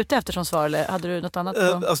det du var ute efter som svar eller hade du något annat?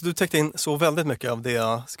 Alltså, du täckte in så väldigt mycket av det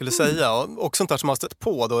jag skulle säga. Och sånt där som jag har stött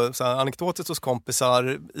på då, så här, anekdotiskt hos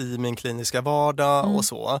kompisar i min kliniska vardag och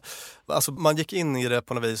så. Alltså, man gick in i det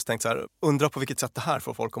på något vis och tänkte så här, undra på vilket sätt det här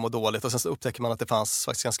får folk att må dåligt. Och sen så upptäcker man att det fanns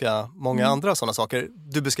faktiskt ganska många andra sådana saker.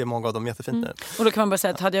 Du beskrev många av dem jättefint nu. Och då kan man bara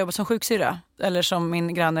säga att hade jag jobbat som sjuksyra eller som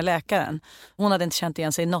min granne läkaren, hon hade inte känt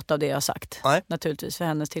igen sig i något av det jag har sagt. Nej. Naturligtvis, för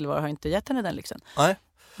hennes tillvaro har inte gett henne den lyxen. Nej.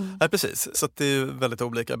 Nej, precis. Så att det är ju väldigt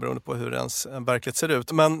olika beroende på hur ens verklighet ser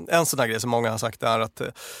ut. Men en sån här grej som många har sagt är att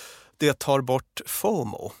det tar bort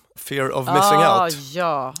FOMO. Fear of missing out.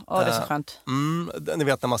 Ja, det är så skönt. Ni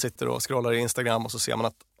vet när man sitter och scrollar i Instagram och så ser man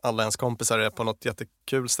att alla ens kompisar är på något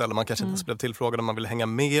jättekul ställe. Man kanske inte ens blev tillfrågad om man vill hänga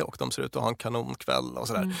med och de ser ut att ha en kanonkväll och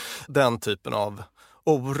sådär. Den typen av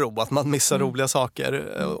oro, att man missar roliga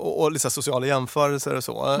saker och lite sociala jämförelser och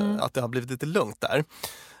så. Att det har blivit lite lugnt där.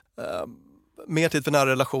 Mer tid för nära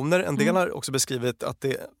relationer. En del har också beskrivit att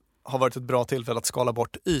det har varit ett bra tillfälle att skala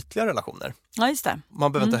bort ytliga relationer. Ja, just det.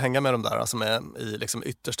 Man behöver inte hänga med de där som är i liksom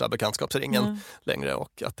yttersta bekantskapsringen längre,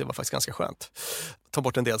 och att det var faktiskt ganska skönt. Ta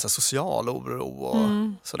bort en del så här, social oro och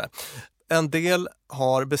sådär. En del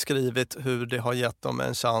har beskrivit hur det har gett dem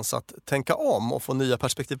en chans att tänka om och få nya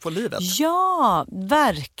perspektiv på livet. Ja,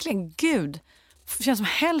 verkligen. Gud. Det känns som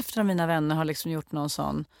hälften av mina vänner har liksom gjort någon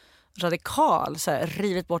sån radikal, så här,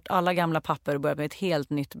 rivit bort alla gamla papper och börjat med ett helt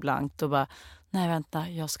nytt blankt och bara, nej vänta,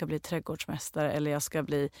 jag ska bli trädgårdsmästare eller jag ska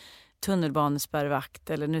bli tunnelbanespärrvakt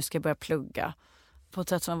eller nu ska jag börja plugga. På ett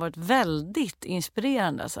sätt som har varit väldigt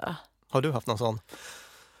inspirerande. Så. Har du haft någon sån?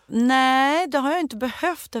 Nej, det har jag inte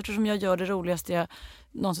behövt eftersom jag gör det roligaste jag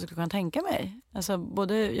någonsin skulle kunna tänka mig. Alltså,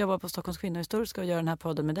 både jobba på Stockholms kvinnohistoriska och göra den här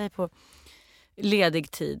podden med dig på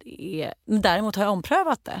ledig tid. Däremot har jag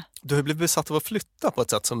omprövat det. Du har blivit besatt av att flytta på ett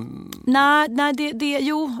sätt som... Nej,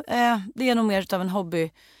 det är nog mer av en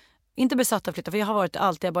hobby. Inte besatt av att flytta, för jag har varit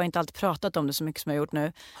alltid, jag har bara inte alltid pratat om det så mycket som jag har gjort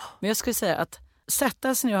nu. Men jag skulle säga att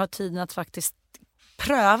sätta sig nu och ha tiden att faktiskt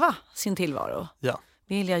pröva sin tillvaro. Ja.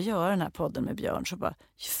 Vill jag göra den här podden med Björn så bara,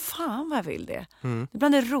 fan vad jag vill det. Det är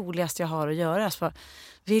bland det roligaste jag har att göra. Så bara,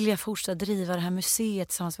 vill jag fortsätta driva det här museet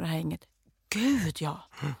tillsammans med det här hänget? Gud ja.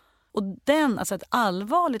 Och alltså ett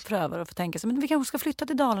allvarligt prövare att få tänka sig, men vi kanske ska flytta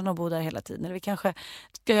till Dalarna och bo där hela tiden. Eller vi kanske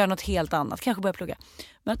ska göra något helt annat, kanske börja plugga.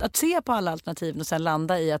 Men att se på alla alternativen och sen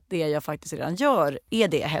landa i att det jag faktiskt redan gör är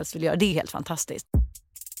det jag helst vill göra, det är helt fantastiskt.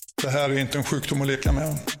 Det här är inte en sjukdom att leka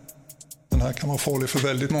med. Den här kan vara farlig för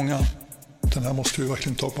väldigt många. Den här måste vi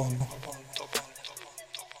verkligen ta på allvar.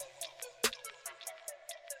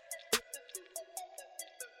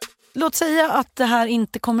 Låt säga att det här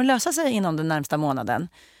inte kommer lösa sig inom den närmsta månaden.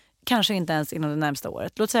 Kanske inte ens inom det närmsta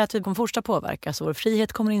året. Låt säga att vi kommer fortsätta påverkas och vår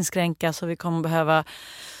frihet kommer inskränkas och vi kommer behöva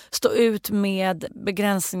stå ut med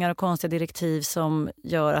begränsningar och konstiga direktiv som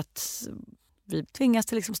gör att vi tvingas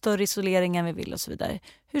till liksom större isolering än vi vill och så vidare.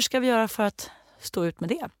 Hur ska vi göra för att stå ut med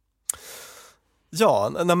det?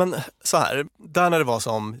 Ja, nej men så här. Där när det var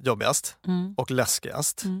som jobbigast och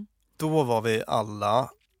läskigast, då var vi alla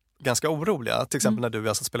ganska oroliga. Till exempel när du och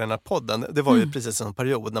jag spelade den här podden. Det var ju precis en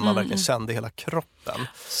period när man verkligen kände hela kroppen.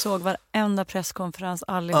 Såg varenda presskonferens,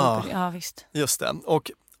 allihop. Ja, visst. Just det.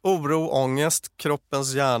 Och oro, ångest,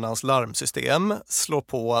 kroppens, hjärnans larmsystem slår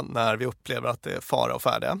på när vi upplever att det är fara och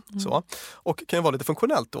färde. Så. Och kan ju vara lite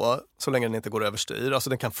funktionellt då, så länge den inte går överstyr. Alltså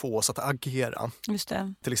den kan få oss att agera. Just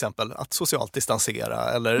det. Till exempel att socialt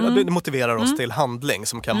distansera eller det motiverar oss till handling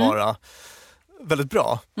som kan vara väldigt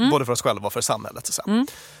bra. Både för oss själva och för samhället. Och så.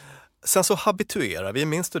 Sen så habituerar vi,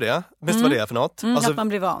 minns du det? Minns du vad det är för något? Att man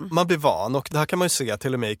blir van. Man blir van, och det här kan man ju se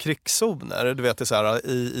till och med i krigszoner. Du vet, det är så här,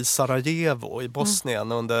 i Sarajevo, i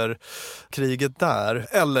Bosnien under kriget där.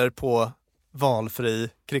 Eller på valfri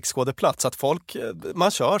krigsskådeplats. Att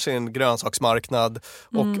man kör sin grönsaksmarknad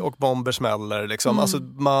och bomber smäller. Liksom. Alltså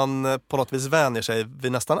man på något vis vänjer sig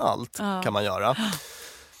vid nästan allt kan man göra.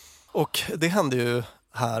 Och det händer ju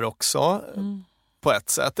här också. På ett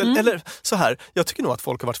sätt. Eller så här, jag tycker nog att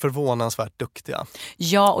folk har varit förvånansvärt duktiga.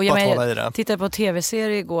 Ja, och jag tittade på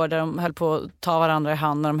tv-serie igår där de höll på att ta varandra i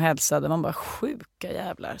hand när de hälsade. Man bara, sjuka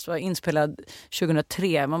jävlar. Så var inspelad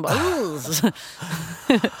 2003. Man bara,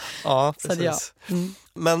 ja, precis.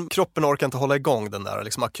 Men kroppen orkar inte hålla igång den där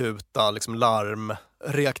liksom akuta liksom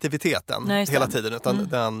larmreaktiviteten hela tiden.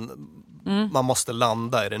 Utan man måste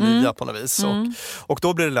landa i det nya på något vis. Och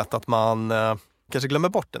då blir det lätt att man kanske glömmer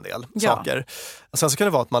bort en del saker. Sen så kan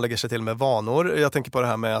det vara att man lägger sig till med vanor. Jag tänker på det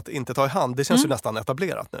här med att inte ta i hand. Det känns ju nästan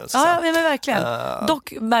etablerat nu. Ja, men verkligen.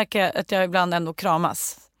 Dock märker jag att jag ibland ändå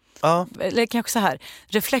kramas. Eller kanske så här.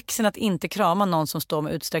 Reflexen att inte krama någon som står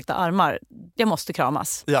med utsträckta armar. Jag måste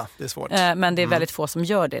kramas. Ja, det är svårt. Men det är väldigt få som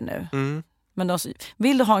gör det nu. Men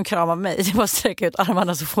vill du ha en kram av mig, det bara sträcka ut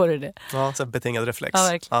armarna så får du det. Ja, så betingad reflex. Ja,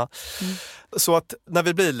 verkligen. Så att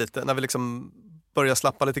när vi liksom börja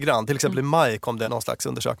slappa lite grann. Till exempel i maj kom det någon slags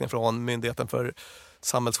undersökning från Myndigheten för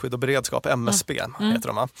samhällsskydd och beredskap, MSB heter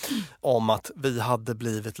de, om att vi hade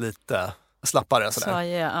blivit lite slappare.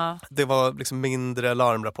 Sådär. Det var liksom mindre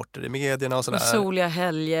larmrapporter i medierna och sådär. Soliga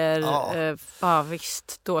helger,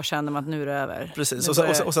 visst, då kände man att nu är det över. Precis, och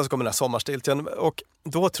sen så kommer den här sommarstiltjen. Och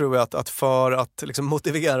då tror jag att för att liksom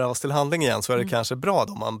motivera oss till handling igen så är det kanske bra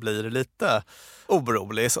då man blir lite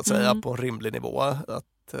orolig så att säga på en rimlig nivå. Att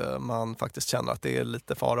man faktiskt känner att det är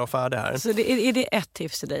lite fara och färde här. Så är det ett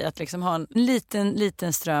tips till dig? Att liksom ha en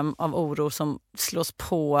liten ström av oro som slås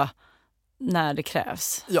på när det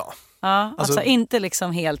krävs? Ja. Ja, alltså inte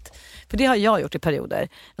liksom helt, för det har jag gjort i perioder,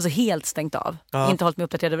 alltså helt stängt av, inte hållit mig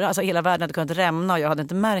uppdaterad, alltså hela världen hade kunnat rämna och jag hade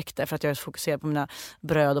inte märkt det för att jag är fokuserad på mina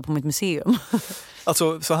bröd och på mitt museum.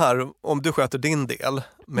 Alltså så här, om du sköter din del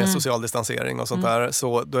med social distansering och sånt där,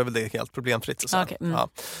 så då är väl det helt problemfritt. Så okay. Ja.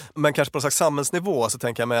 Men kanske på en slags samhällsnivå så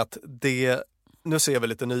tänker jag mig att nu ser vi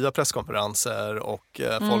lite nya presskonferenser och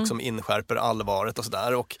folk som inskärper allvaret och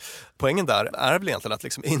sådär. Och poängen där är väl egentligen att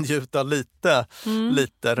liksom ingjuta lite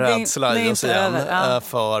rädsla i oss igen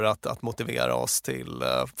för att motivera oss till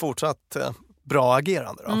fortsatt bra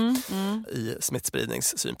agerande då, i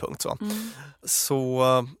smittspridningssynpunkt.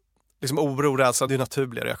 Så liksom oro och rädsla, det är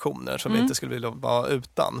naturliga reaktioner som vi inte skulle vilja vara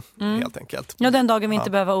utan helt enkelt. Ja, den dagen vi inte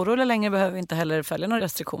behöver oroa längre behöver vi inte heller följa några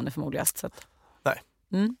restriktioner förmodligen. Så att... Nej.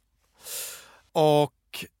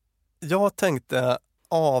 Och jag tänkte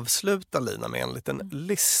avsluta, Lina, med en liten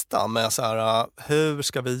lista med så här, hur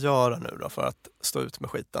ska vi göra nu då för att stå ut med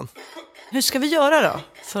skiten? Hur ska vi göra då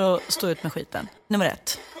för att stå ut med skiten? Nummer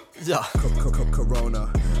 1. Ja.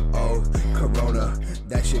 Corona, oh, corona.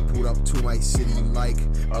 That shit pulled up to my city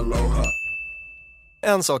like aloha.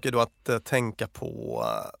 En sak är då att tänka på,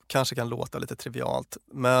 kanske kan låta lite trivialt,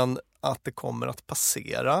 men att det kommer att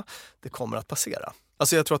passera. Det kommer att passera.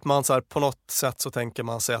 Alltså jag tror att man så här, på något sätt så tänker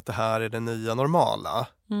man sig att det här är det nya normala.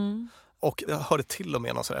 Och jag hörde till och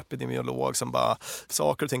med någon så här epidemiolog som bara,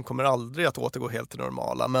 saker och ting kommer aldrig att återgå helt till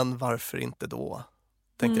normala, men varför inte då?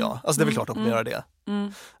 Tänkte jag. Alltså det är väl klart att de kommer göra det.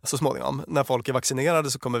 Så småningom, när folk är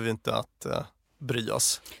vaccinerade så kommer vi inte att bry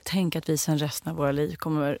oss. Tänk att vi sen resten av våra liv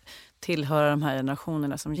kommer tillhöra de här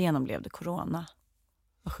generationerna som genomlevde corona.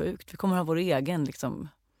 Vad sjukt. Vi kommer ha vår egen liksom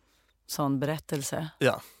sån berättelse.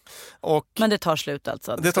 Ja. Men det tar slut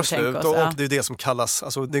alltså. Det tar slut och det är det som kallas,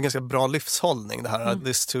 alltså det är en ganska bra livshållning det här,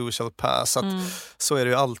 this too shall pass. Att så är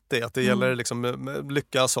det ju alltid, att det gäller liksom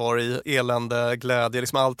lycka, sorg, elände, glädje,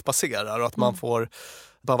 liksom allt passerar och att man får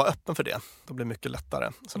bara vara öppen för det. Då blir det mycket lättare.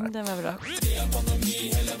 Det var bra.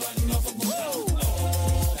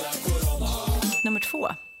 Nummer 2.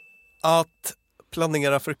 Att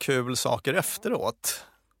planera för kul saker efteråt.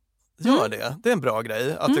 Gör det. Det är en bra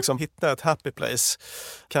grej. Att liksom hitta ett happy place.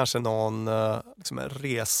 Kanske någon liksom en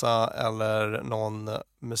resa eller någon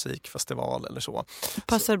musikfestival eller så. Det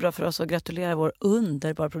passar bra för oss att gratulera vår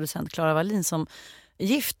underbara producent Clara Wallin som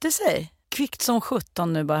gifte sig kvickt som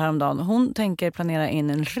 17 nu bara häromdagen. Hon tänker planera in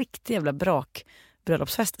en riktig jävla brak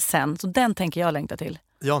bröllopsfest sen. Så den tänker jag längta till.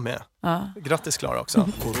 Jag med. Ja. Grattis Clara också.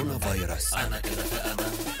 Coronavirus.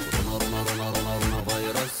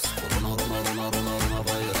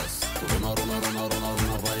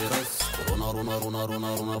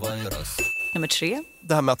 Nummer 3.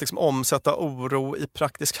 Det här med att liksom omsätta oro i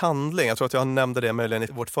praktisk handling. Jag tror att jag nämnde det möjligen i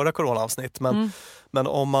vårt förra coronaavsnitt. Men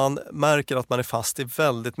om man märker att man är fast i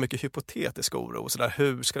väldigt mycket hypotetisk oro. Så där,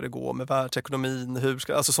 hur ska det gå med världsekonomin?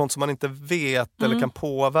 Alltså sånt som man inte vet eller kan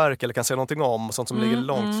påverka eller kan säga någonting om. Och sånt som ligger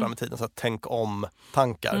långt fram i tiden. Så att tänk om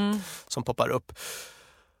tankar som poppar upp.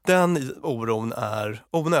 Den oron är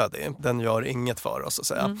onödig. Den gör inget för oss att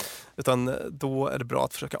säga. Utan då är det bra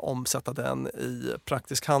att försöka omsätta den i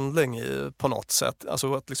praktisk handling på något sätt.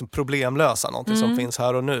 Alltså att liksom problemlösa någonting som finns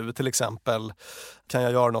här och nu. Till exempel, kan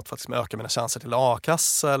jag göra något för att liksom öka mina chanser till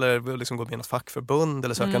a-kassa eller liksom gå med i något fackförbund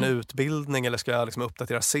eller söka en utbildning eller ska jag liksom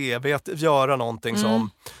uppdatera CV, att göra någonting som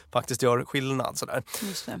faktiskt gör skillnad. Sådär.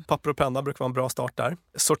 Papper och penna brukar vara en bra start där.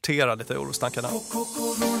 Sortera lite orostankarna.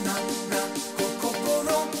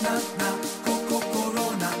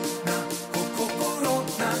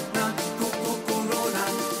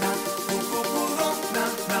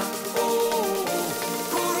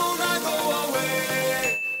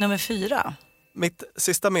 Nummer 4. Mitt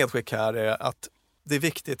sista medskick här är att det är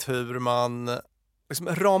viktigt hur man liksom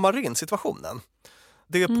ramar in situationen.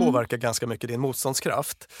 Det påverkar ganska mycket din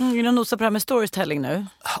motståndskraft. Vill du nosa på det här med storytelling nu?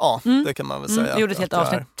 Ja, det kan man väl säga. Vi gjorde ett helt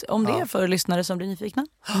avsnitt om det för lyssnare som blir nyfikna.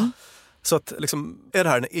 Så att liksom, är det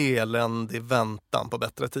här en eländig väntan på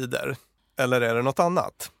bättre tider? Eller är det något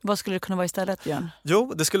annat? Vad skulle det kunna vara istället, Björn?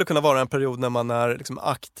 Jo, det skulle kunna vara en period när man är liksom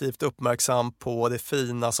aktivt uppmärksam på det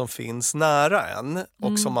fina som finns nära en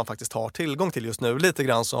och som man faktiskt har tillgång till just nu. Lite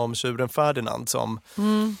grann som tjuren Ferdinand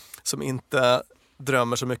som inte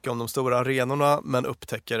drömmer så mycket om de stora arenorna men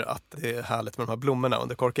upptäcker att det är härligt med de här blommorna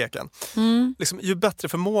under korkeken. Liksom, ju bättre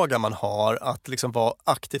förmåga man har att liksom vara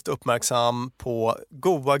aktivt uppmärksam på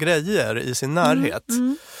goda grejer i sin närhet,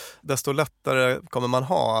 desto lättare kommer man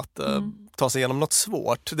ha att ta sig igenom något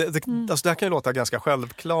svårt. Alltså det här kan ju låta ganska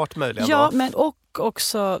självklart möjligen. Ja, då. men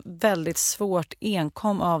också väldigt svårt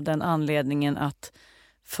enkom av den anledningen att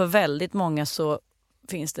för väldigt många så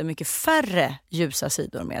finns det mycket färre ljusa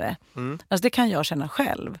sidor med det. Alltså det kan jag känna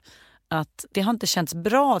själv. Att det har inte känts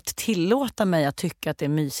bra att tillåta mig att tycka att det är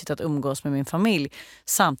mysigt att umgås med min familj.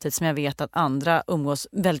 Samtidigt som jag vet att andra umgås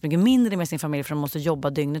väldigt mycket mindre med sin familj för de måste jobba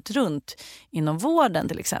dygnet runt inom vården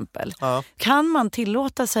till exempel. Ja. Kan man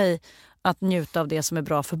tillåta sig att njuta av det som är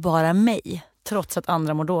bra för bara mig trots att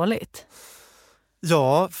andra mår dåligt?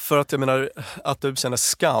 Ja, för att jag menar att du känner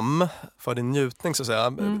skam för din njutning så att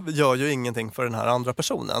säga, gör ju ingenting för den här andra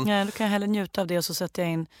personen. Ja, då kan jag hellre njuta av det och så sätter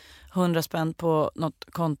jag in 100 spänn på något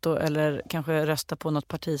konto eller kanske rösta på något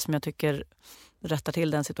parti som jag tycker rättar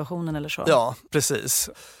till den situationen eller så. Ja, precis.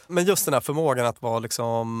 Men just den här förmågan att vara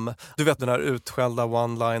liksom, du vet den här utskällda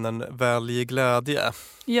one-linern, välj glädje.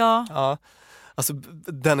 Ja. Alltså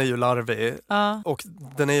den är ju larvig. Och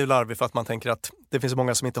den är ju larvig för att man tänker att det finns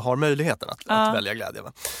många som inte har möjligheten att välja glädje.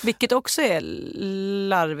 Va? Vilket också är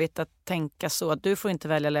larvigt att tänka så att du får inte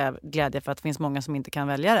välja glädje för att det finns många som inte kan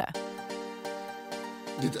välja det.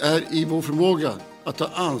 Det är i vår förmåga att ta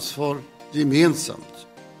ansvar gemensamt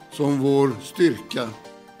som vår styrka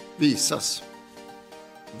visas.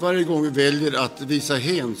 Varje gång vi väljer att visa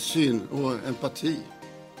hänsyn och empati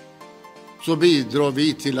så bidrar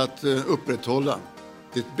vi till att upprätthålla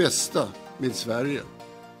det bästa med Sverige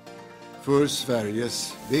för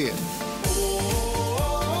Sveriges del.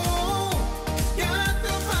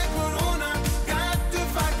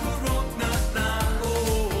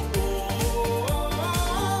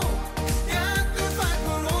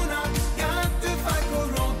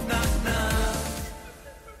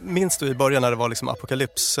 Minns du i början när det var liksom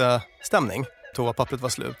apokalypsstämning? Toapappret var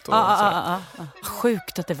slut. Och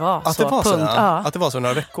Sjukt att det var att så. Det var så, att det var så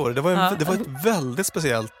några veckor. Det var ett väldigt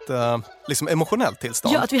speciellt liksom emotionellt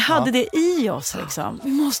tillstånd. Ja, att vi hade det i oss liksom.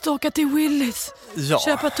 Vi måste åka till Willys.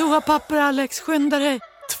 Köpa toapapper, Alex. Skynda dig.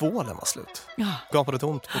 Tvålen var slut. Gapade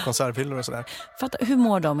tomt på konservhyllor och sådär. Fatta, hur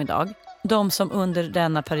mår de idag? De som under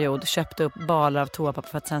denna period köpte upp balar av toapapper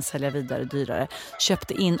för att sen sälja vidare dyrare.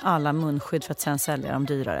 Köpte in alla munskydd för att sen sälja dem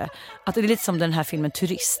dyrare. Att det är lite som den här filmen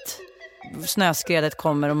Turist. Snöskredet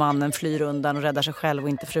kommer och mannen flyr undan och räddar sig själv och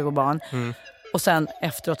inte fru och barn. Och sen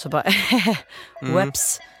efteråt så bara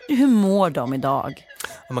whoops. Hur mår de idag?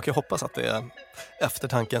 Man kan ju hoppas att det är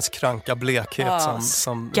eftertankens kranka blekhet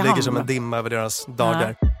som ligger som en dimma över deras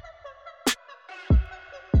dagar.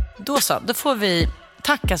 Då får vi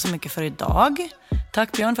tacka så mycket för idag.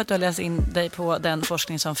 Tack Björn för att du har läst in dig på den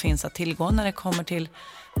forskning som finns att tillgå när det kommer till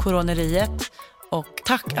coroneriet. Och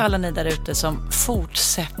tack alla ni där ute som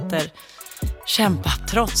fortsätter kämpa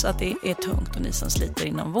trots att det är tungt, och ni som sliter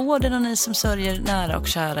inom vården och ni som sörjer nära och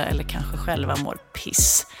kära eller kanske själva mår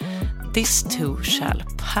piss. This too shall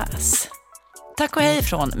pass. Tack och hej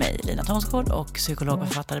från mig, Lina Thomsgård, och psykolog och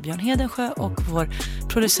författare Björn Hedensjö och vår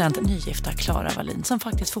producent nygifta Clara Wallin som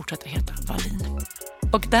faktiskt fortsätter heta Wallin.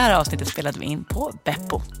 Och det här avsnittet spelade vi in på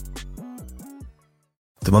Beppo.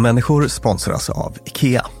 Dumma människor sponsras av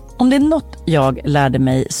IKEA. Om det är något jag lärde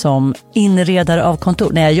mig som inredare av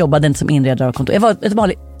kontor, när jag jobbade inte som inredare av kontor, jag var ett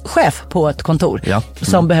vanligt chef på ett kontor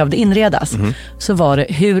som behövde inredas, så var det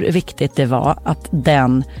hur viktigt det var att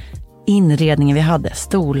den inredningen vi hade,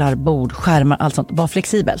 stolar, bord, skärmar, allt sånt, var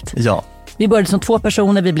flexibelt. Ja. Vi började som 2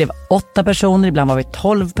 personer, vi blev 8 personer, ibland var vi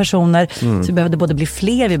 12 personer. Så vi behövde både bli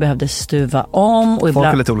fler, vi behövde stuva om. Och folk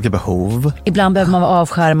har lite olika behov. Ibland behöver man vara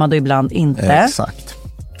avskärmad och ibland inte. Exakt.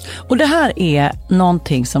 Och det här är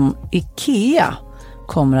någonting som IKEA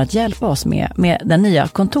kommer att hjälpa oss med den nya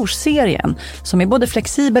kontorsserien som är både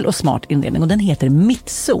flexibel och smart inredning, och den heter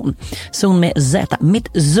Mittzon. Zon med Z,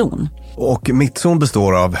 Mittzon. Och Mittzon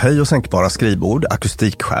består av höj- och sänkbara skrivbord,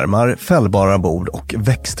 akustikskärmar, fällbara bord och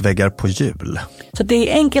växtväggar på hjul. Så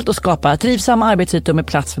det är enkelt att skapa trivsamma arbetsytor med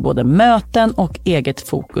plats för både möten och eget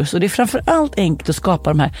fokus. Och det är framförallt enkelt att skapa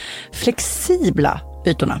de här flexibla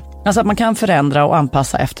ytorna. Alltså att man kan förändra och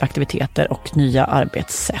anpassa efter aktiviteter och nya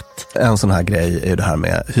arbetssätt. En sån här grej är det här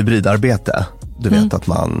med hybridarbete. Du vet att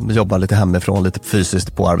man jobbar lite hemifrån, lite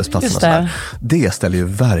fysiskt på arbetsplatsen. Och sådär. Det ställer ju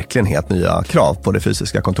verkligen helt nya krav på det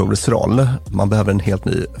fysiska kontorets roll. Man behöver en helt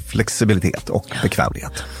ny flexibilitet och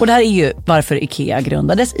bekvämlighet. Och det här är ju varför IKEA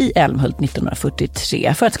grundades i Älmhult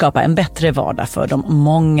 1943, för att skapa en bättre vardag för de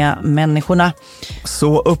många människorna.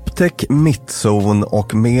 Så upptäck Mittzon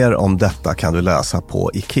och mer om detta kan du läsa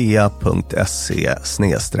på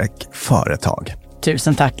ikea.se/företag.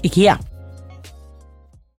 Tusen tack IKEA!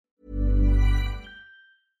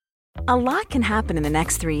 A lot can happen in the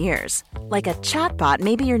next 3 years. Like a chatbot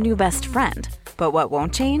may be your new best friend. But what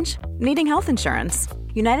won't change? Needing health insurance.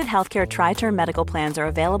 United Healthcare Tri-Term Medical Plans are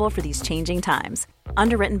available for these changing times.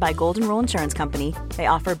 Underwritten by Golden Rule Insurance Company, they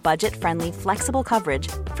offer budget-friendly, flexible coverage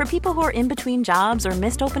for people who are in between jobs or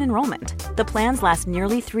missed open enrollment. The plans last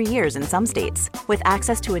nearly 3 years in some states, with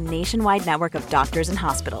access to a nationwide network of doctors and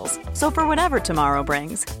hospitals. So for whatever tomorrow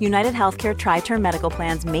brings, United Healthcare Tri-Term Medical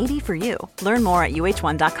Plans may be for you. Learn more at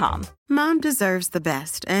uh1.com. Mom deserves the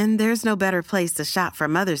best, and there's no better place to shop for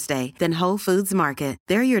Mother's Day than Whole Foods Market.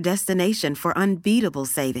 They're your destination for unbeatable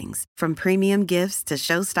savings, from premium gifts to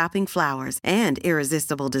show-stopping flowers and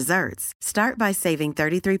irresistible desserts. Start by saving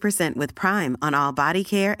 33% with Prime on all body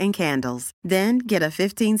care and candles. Then get a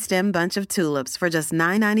 15-stem bunch of tulips for just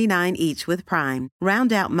 $9.99 each with Prime.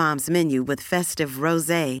 Round out Mom's menu with festive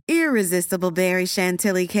rosé, irresistible berry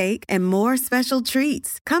chantilly cake, and more special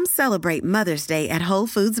treats. Come celebrate Mother's Day at Whole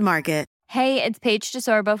Foods Market. Hey, it's Paige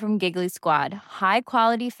DeSorbo from Giggly Squad. High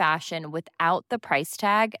quality fashion without the price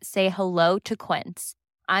tag. Say hello to Quince.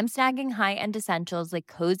 I'm snagging high-end essentials like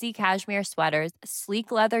cozy cashmere sweaters,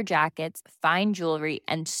 sleek leather jackets, fine jewelry,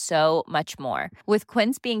 and so much more. With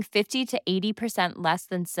Quince being 50 to 80% less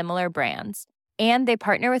than similar brands. And they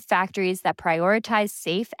partner with factories that prioritize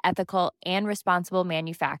safe, ethical, and responsible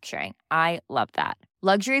manufacturing. I love that.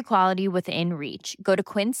 Luxury quality within reach. Go to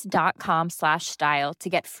quince.com/style to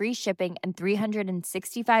get free shipping and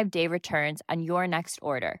 365-day returns on your next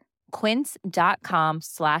order.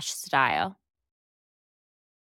 Quince.com/style.